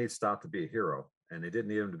 they don't need Stott to be a hero, and they didn't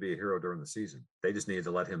need him to be a hero during the season. They just needed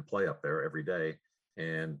to let him play up there every day,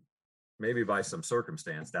 and maybe by some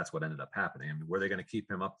circumstance, that's what ended up happening. I mean, were they going to keep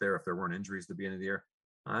him up there if there weren't injuries at the beginning of the year?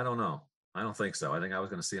 I don't know. I don't think so. I think I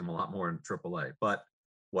was going to see him a lot more in AAA. But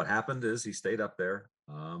what happened is he stayed up there.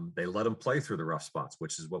 They let him play through the rough spots,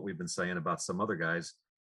 which is what we've been saying about some other guys,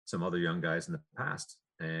 some other young guys in the past.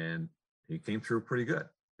 And he came through pretty good.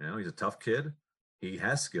 He's a tough kid. He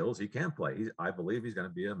has skills. He can play. I believe he's going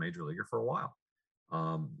to be a major leaguer for a while.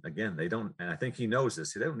 Again, they don't, and I think he knows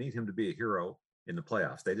this. They don't need him to be a hero in the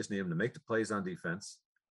playoffs. They just need him to make the plays on defense,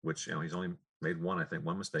 which, he's only made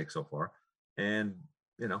one mistake so far. And,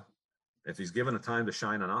 if he's given a time to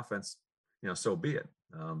shine on offense, so be it.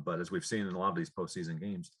 But as we've seen in a lot of these postseason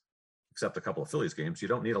games, except a couple of Phillies games, you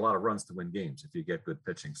don't need a lot of runs to win games if you get good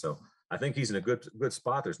pitching. So I think he's in a good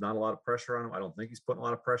spot. There's not a lot of pressure on him. I don't think he's putting a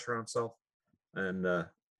lot of pressure on himself. And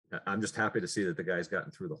I'm just happy to see that the guy's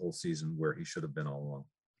gotten through the whole season where he should have been all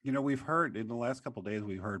along. We've heard in the last couple of days,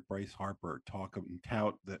 we've heard Bryce Harper talk and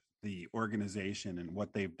tout the organization and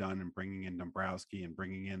what they've done in bringing in Dombrowski and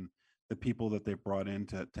bringing in the people that they've brought in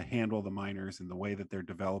to handle the minors and the way that they're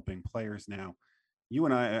developing players now. You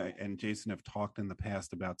and I and Jason have talked in the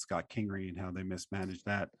past about Scott Kingery and how they mismanaged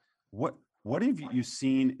that. What have you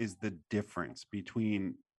seen is the difference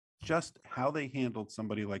between just how they handled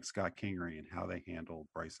somebody like Scott Kingery and how they handled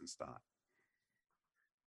Bryson Stott?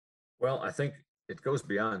 Well, I think it goes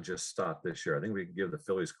beyond just Stott this year. I think we can give the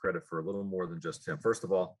Phillies credit for a little more than just him. First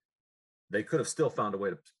of all, they could have still found a way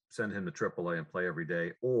to send him to AAA and play every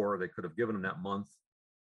day, or they could have given him that month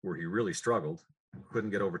where he really struggled,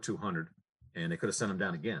 couldn't get over 200, and they could have sent him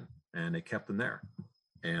down again, and they kept him there.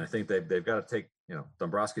 And I think they've got to take,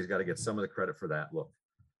 Dombrowski's got to get some of the credit for that. Look,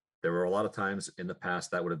 there were a lot of times in the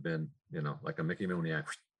past that would have been, like a Mickey Moniak,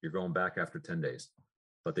 you're going back after 10 days,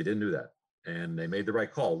 but they didn't do that. And they made the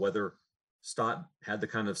right call, whether Stott had the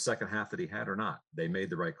kind of second half that he had or not. They made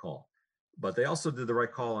the right call, but they also did the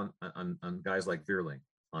right call on guys like Vierling,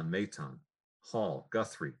 on Maton, Hall,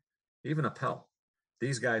 Guthrie, even Appel.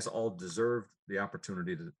 These guys all deserved the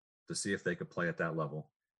opportunity to see if they could play at that level.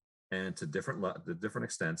 And to different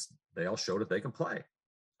extents, they all showed that they can play.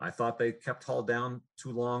 I thought they kept Hall down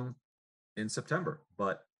too long in September,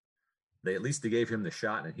 but at least they gave him the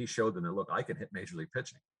shot, and he showed them that, look, I can hit major league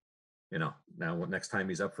pitching. Now next time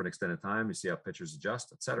he's up for an extended time, you see how pitchers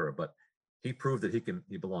adjust, et cetera. But he proved that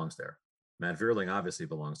he belongs there. Matt Vierling obviously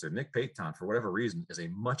belongs there. Nick Paton, for whatever reason, is a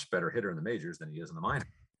much better hitter in the majors than he is in the minors.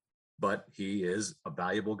 But he is a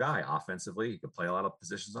valuable guy offensively. He can play a lot of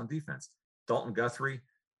positions on defense. Dalton Guthrie,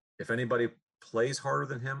 if anybody plays harder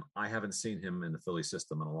than him, I haven't seen him in the Philly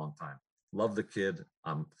system in a long time. Love the kid.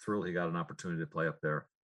 I'm thrilled he got an opportunity to play up there.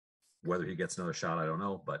 Whether he gets another shot, I don't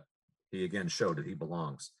know, but he again showed that he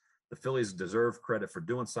belongs. The Phillies deserve credit for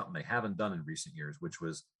doing something they haven't done in recent years, which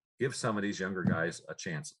was give some of these younger guys a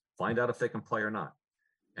chance, find out if they can play or not.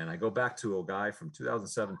 And I go back to a guy from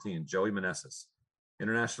 2017, Joey Meneses,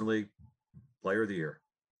 International League Player of the Year,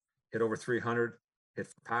 hit over 300, hit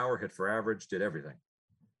for power, hit for average, did everything.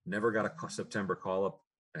 Never got a September call-up,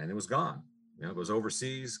 and it was gone. Goes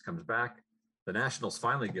overseas, comes back. The Nationals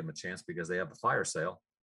finally give him a chance because they have the fire sale.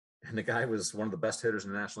 And the guy was one of the best hitters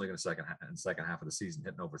in the National League in the second half of the season,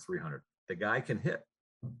 hitting over 300. The guy can hit.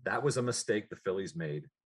 That was a mistake the Phillies made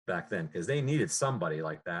back then because they needed somebody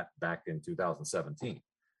like that back in 2017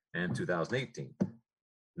 and 2018.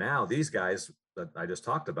 Now, these guys that I just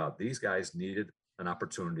talked about, these guys needed an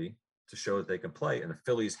opportunity to show that they can play. And the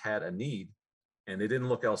Phillies had a need, and they didn't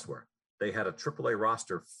look elsewhere. They had a AAA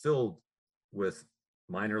roster filled with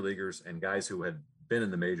minor leaguers and guys who had been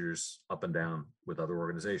in the majors up and down with other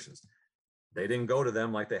organizations. They didn't go to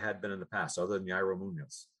them like they had been in the past, other than Yairo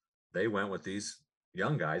Munoz. They went with these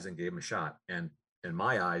young guys and gave them a shot. And in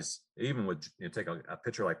my eyes, even with take a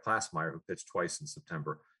pitcher like Plasmeyer, who pitched twice in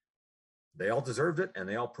September, they all deserved it, and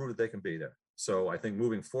they all proved that they can be there. So I think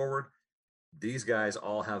moving forward, these guys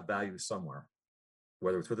all have value somewhere,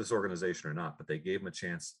 whether it's with this organization or not, but they gave them a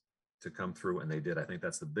chance to come through, and they did. I think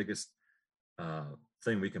that's the biggest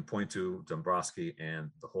thing we can point to Dombrowski and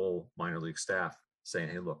the whole minor league staff saying,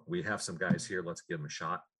 hey, look, we have some guys here. Let's give them a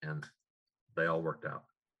shot. And they all worked out.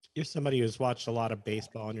 You're somebody who's watched a lot of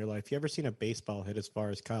baseball in your life. You ever seen a baseball hit as far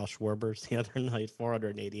as Kyle Schwarber's the other night,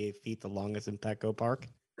 488 feet, the longest in Petco Park?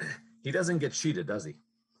 He doesn't get cheated, does he?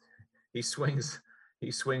 He swings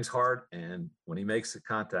hard. And when he makes a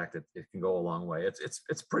contact, it can go a long way.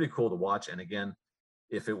 It's pretty cool to watch. And again,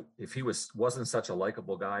 if he wasn't such a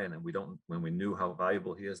likable guy, and when we knew how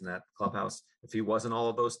valuable he is in that clubhouse, if he wasn't all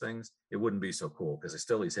of those things, it wouldn't be so cool because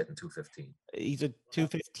he's hitting 215. He's a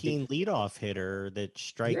 215 leadoff hitter that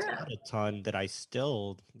strikes out a ton. That I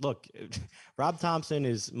still look. Rob Thompson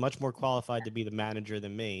is much more qualified to be the manager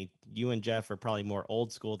than me. You and Jeff are probably more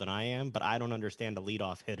old school than I am, but I don't understand a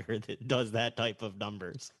leadoff hitter that does that type of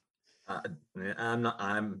numbers.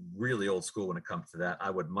 I'm really old school when it comes to that. I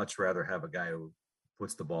would much rather have a guy who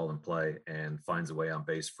puts the ball in play and finds a way on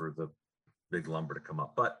base for the big lumber to come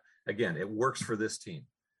up. But again, it works for this team.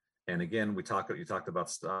 And again, you talked about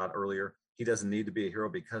Stott earlier. he doesn't need to be a hero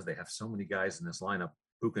because they have so many guys in this lineup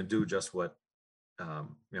who can do just what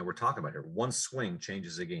we're talking about here. One swing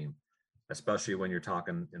changes a game, especially when you're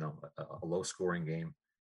talking, a low scoring game.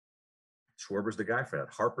 Schwarber's the guy for that.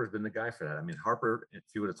 Harper's been the guy for that. I mean, Harper, if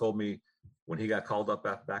you would have told me when he got called up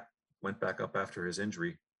went back up after his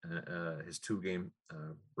injury, his 2-game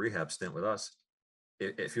rehab stint with us,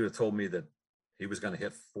 if you would have told me that he was going to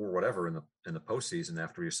hit 4 whatever in the postseason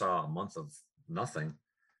after you saw a month of nothing,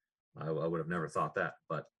 I would have never thought that.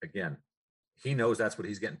 But again, he knows that's what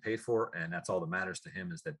he's getting paid for, and that's all that matters to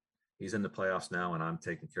him, is that he's in the playoffs now, and I'm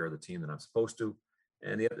taking care of the team that I'm supposed to.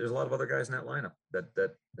 And there's a lot of other guys in that lineup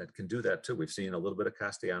that can do that too. We've seen a little bit of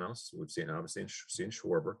Castellanos. We've seen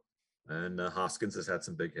Schwarber, and Hoskins has had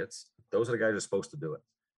some big hits. Those are the guys who are supposed to do it.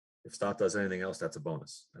 If Stott does anything else, that's a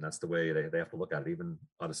bonus, and that's the way they have to look at it. Even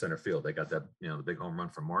out of center field, they got that the big home run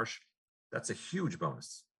from Marsh. That's a huge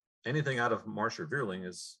bonus. Anything out of Marsh or Vierling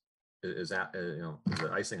is the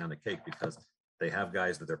icing on the cake, because they have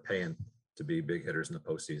guys that they're paying to be big hitters in the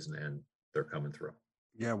postseason, and they're coming through.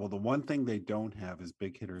 Yeah, well, the one thing they don't have is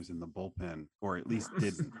big hitters in the bullpen, or at least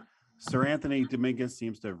didn't. Sir Anthony Dominguez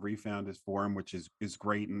seems to have refound his form, which is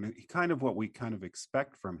great, and kind of what we kind of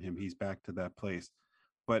expect from him. He's back to that place.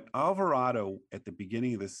 But Alvarado at the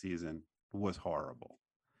beginning of the season was horrible.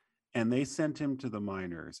 And they sent him to the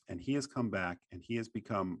minors, and he has come back, and he has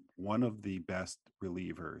become one of the best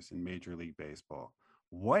relievers in Major League Baseball.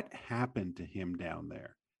 What happened to him down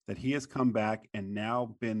there that he has come back and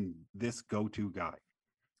now been this go-to guy?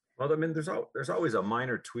 Well, I mean, there's always a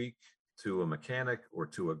minor tweak to a mechanic or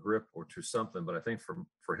to a grip or to something, but I think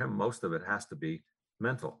for him, most of it has to be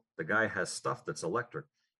mental. The guy has stuff that's electric,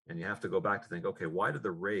 and you have to go back to think, okay, why did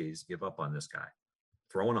the Rays give up on this guy?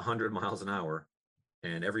 Throwing 100 miles an hour,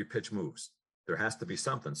 and every pitch moves. There has to be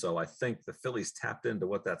something. So I think the Phillies tapped into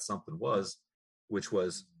what that something was, which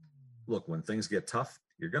was, look, when things get tough,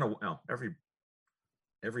 you're going to,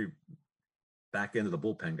 every back end of the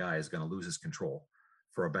bullpen guy is going to lose his control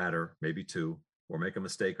for a batter, maybe 2, or make a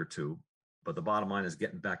mistake or 2. But the bottom line is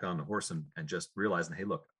getting back on the horse and just realizing, hey,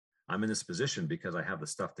 look, I'm in this position because I have the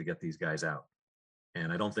stuff to get these guys out.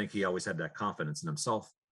 And I don't think he always had that confidence in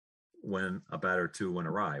himself when a batter or 2 went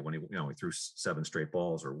awry, when he threw 7 straight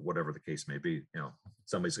balls or whatever the case may be.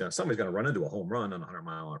 Somebody's going to run into a home run on a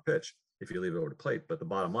 100-mile-an-hour pitch if you leave it over the plate. But the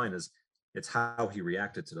bottom line is, it's how he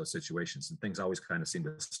reacted to those situations, and things always kind of seem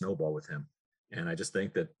to snowball with him. And I just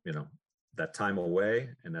think that, that time away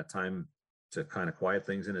and that time to kind of quiet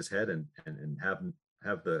things in his head and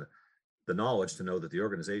have the knowledge to know that the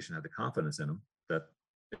organization had the confidence in him that,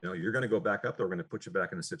 you're going to go back up, they're going to put you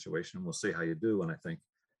back in a situation, and we'll see how you do. And I think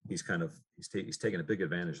he's taking a big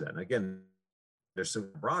advantage of that. And again, there's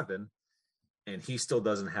Brogdon, and he still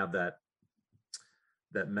doesn't have that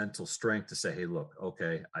mental strength to say, hey, look,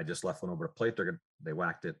 okay, I just left one over the plate. They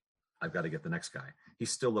whacked it. I've got to get the next guy. He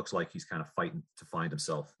still looks like he's kind of fighting to find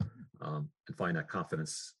himself and find that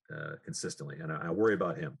confidence consistently. And I worry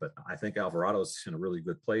about him, but I think Alvarado's in a really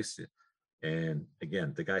good place. And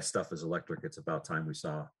again, the guy's stuff is electric. It's about time we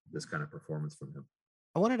saw this kind of performance from him.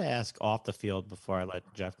 I wanted to ask off the field before I let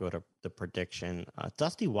Jeff go to the prediction.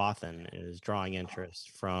 Dusty Wathan is drawing interest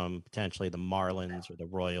from potentially the Marlins or the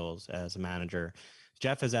Royals as a manager.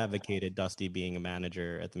 Jeff has advocated Dusty being a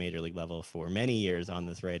manager at the major league level for many years on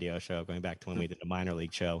this radio show, going back to when we did a minor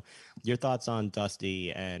league show. Your thoughts on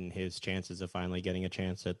Dusty and his chances of finally getting a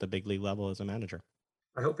chance at the big league level as a manager?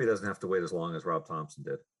 I hope he doesn't have to wait as long as Rob Thompson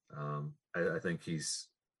did. I think he's,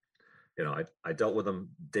 I dealt with him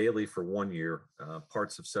daily for 1 year,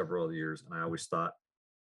 parts of several years, and I always thought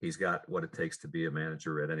he's got what it takes to be a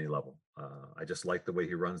manager at any level. I just like the way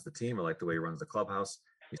he runs the team. I like the way he runs the clubhouse.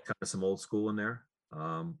 He's kind of some old school in there.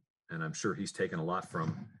 And I'm sure he's taken a lot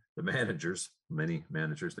from the many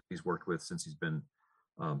managers that he's worked with since he's been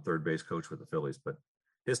third base coach with the Phillies. But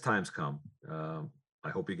his time's come. I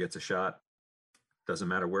hope he gets a shot. Doesn't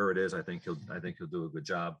matter where it is. I think he'll do a good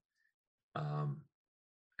job.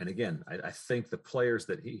 And again, I think the players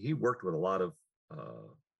that he worked with, a lot of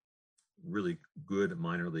really good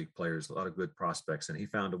minor league players, a lot of good prospects, and he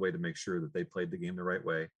found a way to make sure that they played the game the right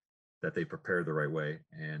way, that they prepared the right way.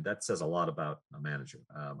 And that says a lot about a manager.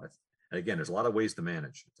 And again, there's a lot of ways to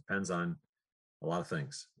manage. It depends on a lot of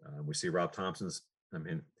things. We see Rob Thompson's,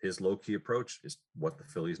 his low-key approach is what the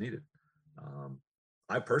Phillies needed.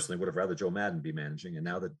 I personally would have rather Joe Madden be managing. And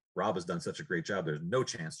now that Rob has done such a great job, there's no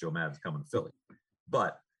chance Joe Madden's coming to Philly.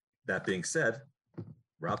 But that being said,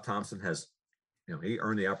 Rob Thompson has, he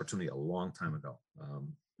earned the opportunity a long time ago.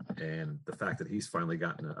 And the fact that he's finally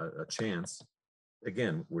gotten a chance,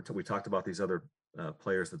 again, we talked about these other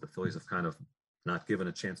players that the Phillies have kind of not given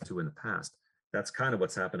a chance to in the past. that's kind of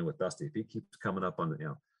what's happening with Dusty. If he keeps coming up on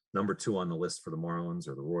the, number 2 on the list for the Marlins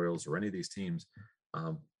or the Royals or any of these teams,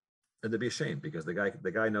 it'd be a shame because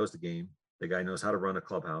the guy knows the game. The guy knows how to run a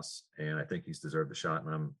clubhouse, and I think he's deserved a shot.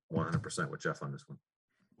 And I'm 100% with Jeff on this one.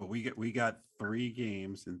 Well, we got 3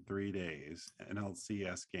 games in 3 days,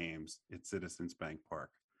 NLCS games at Citizens Bank Park.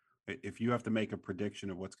 If you have to make a prediction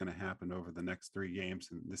of what's going to happen over the next 3 games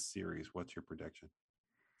in this series, what's your prediction?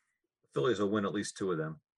 The Phillies will win at least 2 of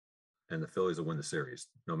them, and the Phillies will win the series,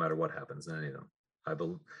 no matter what happens in any of them.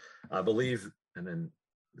 I believe, and then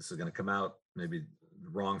this is going to come out maybe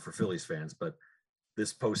wrong for Phillies fans, but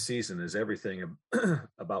this postseason is everything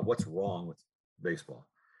about what's wrong with baseball.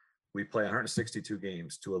 We play 162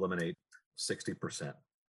 games to eliminate 60%.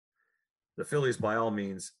 The Phillies, by all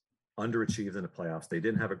means, underachieved in the playoffs. They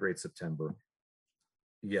didn't have a great September,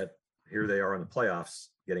 yet here they are in the playoffs,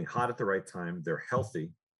 getting hot at the right time. They're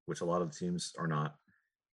healthy, which a lot of the teams are not,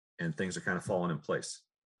 and things are kind of falling in place.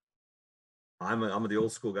 I'm the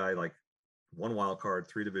old school guy, like 1 wild card,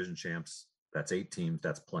 3 division champs. That's 8 teams.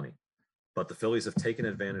 That's plenty. But the Phillies have taken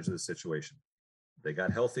advantage of the situation. They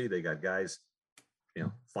got healthy. They got guys,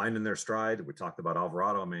 finding their stride. We talked about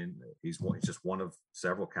Alvarado. I mean, he's just one of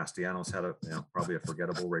several. Castellanos had probably a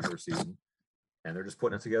forgettable regular season, and they're just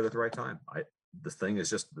putting it together at the right time. Everything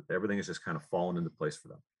is just kind of falling into place for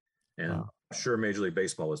them. And I'm sure Major League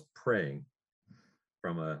Baseball is praying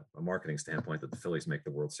from a marketing standpoint that the Phillies make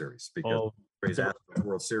the World Series, because the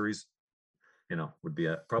World Series,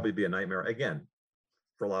 would probably be a nightmare again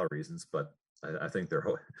for a lot of reasons. But I think they're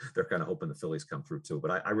kind of hoping the Phillies come through too.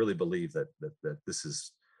 But I really believe that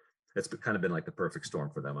it's kind of been like the perfect storm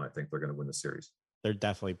for them, and I think they're going to win the series. They're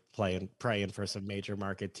definitely praying for some major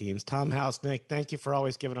market teams. Tom Housenick, thank you for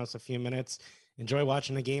always giving us a few minutes. Enjoy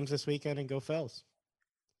watching the games this weekend, and go Phils.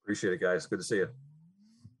 Appreciate it, guys. Good to see you.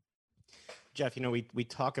 Jeff, we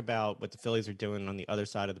talk about what the Phillies are doing on the other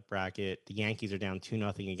side of the bracket. The Yankees are down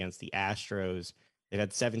 2-0 against the Astros. They've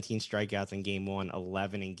had 17 strikeouts in game 1,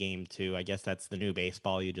 11 in game 2. I guess that's the new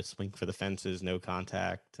baseball. You just swing for the fences, no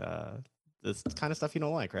contact. This kind of stuff you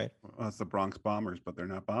don't like, right? Well, it's the Bronx Bombers, but they're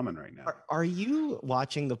not bombing right now. Are you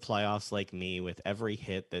watching the playoffs like me, with every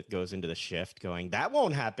hit that goes into the shift going, that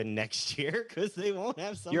won't happen next year because they won't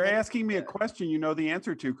have something? You're asking me a question you know the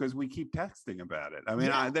answer to because we keep texting about it. I mean,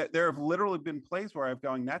 there have literally been plays where I've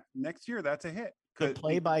gone, that next year, that's a hit. The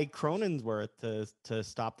play by Cronenworth to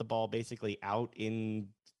stop the ball basically out in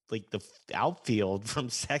like the outfield from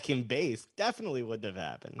second base definitely wouldn't have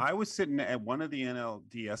happened. I was sitting at one of the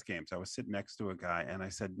NLDS games. I was sitting next to a guy, and I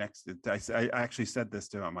said, I actually said this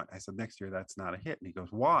to him. I said, next year, that's not a hit. And he goes,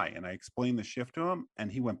 why? And I explained the shift to him,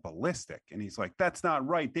 and he went ballistic. And he's like, that's not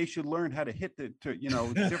right. They should learn how to hit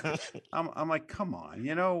different. I'm like, come on,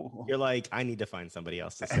 You're like, I need to find somebody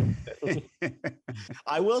else to say this.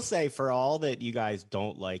 I will say, for all that you guys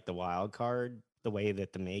don't like the wild card, the way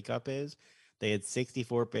that the makeup is, they had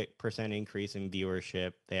 64% increase in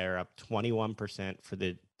viewership. They're up 21% for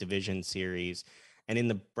the division series. And in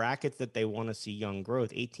the brackets that they want to see young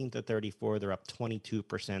growth, 18 to 34, they're up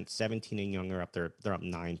 22%. 17 and younger up, they're up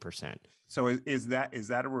 9%. So is that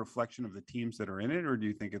a reflection of the teams that are in it, or do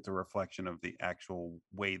you think it's a reflection of the actual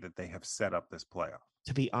way that they have set up this playoff?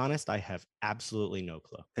 To be honest, I have absolutely no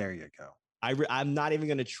clue. There you go. I'm not even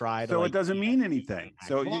going to try to. So it doesn't mean anything.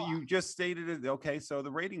 So you just stated it. Okay, so the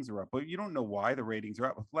ratings are up, but you don't know why the ratings are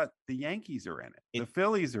up. The Yankees are in it. The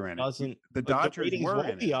Phillies are in it. The Dodgers were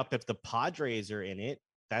in it. Up if the Padres are in it.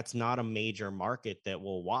 That's not a major market that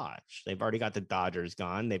we'll watch. They've already got the Dodgers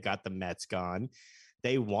gone. They've got the Mets gone.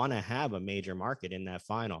 They want to have a major market in that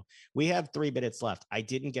final. We have 3 minutes left. I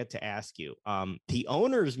didn't get to ask you. The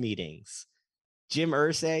owners' meetings. Jim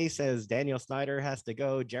Irsay says Daniel Snyder has to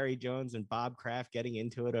go. Jerry Jones and Bob Kraft getting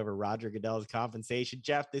into it over Roger Goodell's compensation.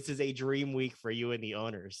 Jeff, this is a dream week for you and the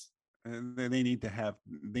owners. They need to have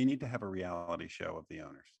a reality show of the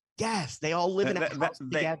owners. Yes, they all live in a house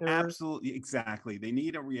together. Absolutely, exactly. They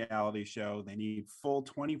need a reality show. They need full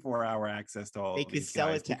 24-hour access to all. They could sell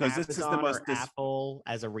it to Amazon this is the most Apple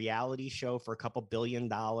as a reality show for a couple $2 billion.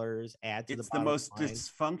 It's the most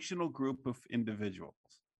dysfunctional group of individuals.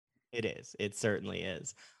 It is. It certainly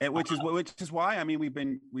is. And which is why, I mean, we've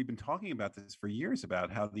been talking about this for years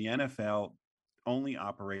about how the NFL only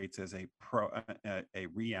operates as a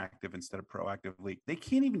reactive instead of proactive league. They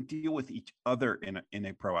can't even deal with each other in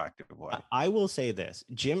a proactive way. I will say this: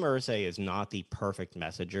 Jim Irsay is not the perfect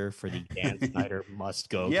messenger for the Dan Snyder must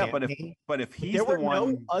go. Yeah, campaign. but if he's there were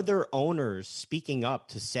no other owners speaking up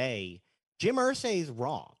to say Jim Irsay is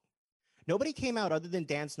wrong. Nobody came out other than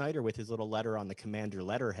Dan Snyder with his little letter on the commander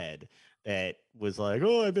letterhead that was like,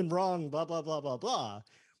 oh, I've been wrong, blah, blah, blah, blah, blah.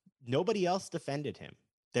 Nobody else defended him.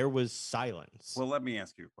 there was silence. Well, let me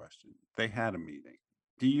ask you a question. They had a meeting.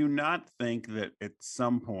 Do you not think that at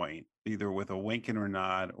some point, either with a wink and a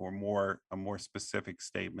nod or a more specific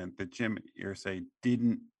statement, that Jim Irsay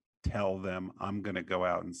didn't tell them, I'm going to go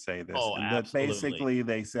out and say this, Oh, and absolutely. that basically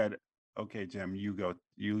they said, okay, Jim, you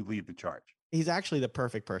lead the charge. He's actually the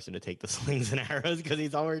perfect person to take the slings and arrows because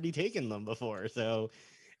he's already taken them before. So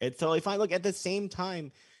it's totally fine. Look, at the same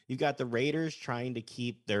time, you've got the Raiders trying to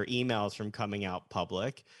keep their emails from coming out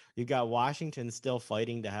public. You've got Washington still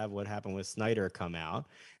fighting to have what happened with Snyder come out.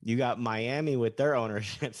 You got Miami with their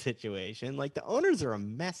ownership situation. Like, the owners are a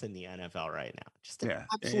mess in the NFL right now. Just an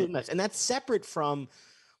absolute mess. And that's separate from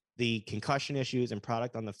the concussion issues and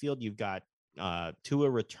product on the field. You've got Tua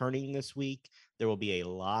returning this week. There will be a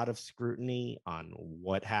lot of scrutiny on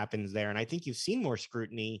what happens there. And I think you've seen more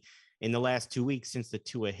scrutiny in the last 2 weeks since the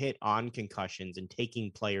Tua hit on concussions and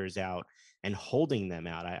taking players out and holding them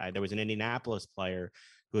out. There was an Indianapolis player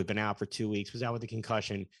who had been out for 2 weeks, was out with a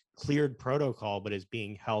concussion, cleared protocol, but is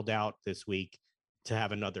being held out this week to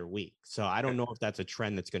have another week. So I don't know if that's a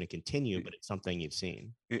trend that's going to continue, but it's something you've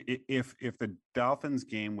seen. If the Dolphins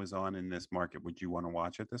game was on in this market, would you want to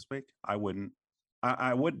watch it this week? I wouldn't.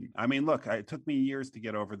 I wouldn't. I mean, look, it took me years to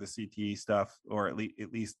get over the CTE stuff, or at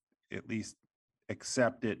least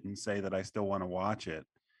accept it and say that I still want to watch it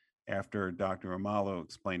after Dr. Amalo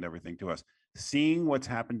explained everything to us. Seeing what's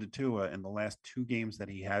happened to Tua in the last 2 games that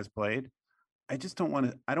he has played, I don't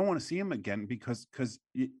want to see him again because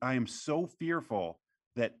I am so fearful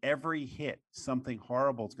that every hit, something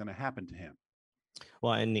horrible is going to happen to him.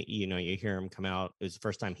 Well, and you hear him come out. It was the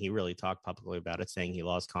first time he really talked publicly about it, saying he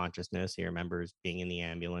lost consciousness. He remembers being in the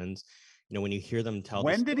ambulance. When you hear them tell,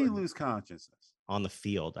 when did he lose consciousness? On the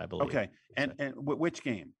field, I believe. Okay, and which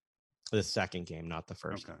game? The second game, not the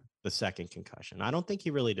first. Okay. The second concussion. I don't think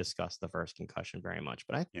he really discussed the first concussion very much,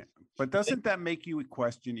 but But doesn't that make you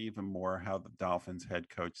question even more how the Dolphins head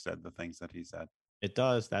coach said the things that he said? It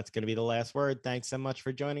does. That's going to be the last word. Thanks so much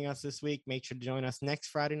for joining us this week. Make sure to join us next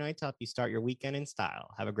Friday night to help you start your weekend in style.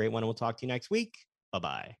 Have a great one, and we'll talk to you next week.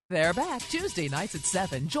 Bye-bye. They're back Tuesday nights at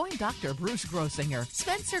 7. Join Dr. Bruce Grossinger,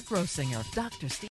 Spencer Grossinger, Dr. Steve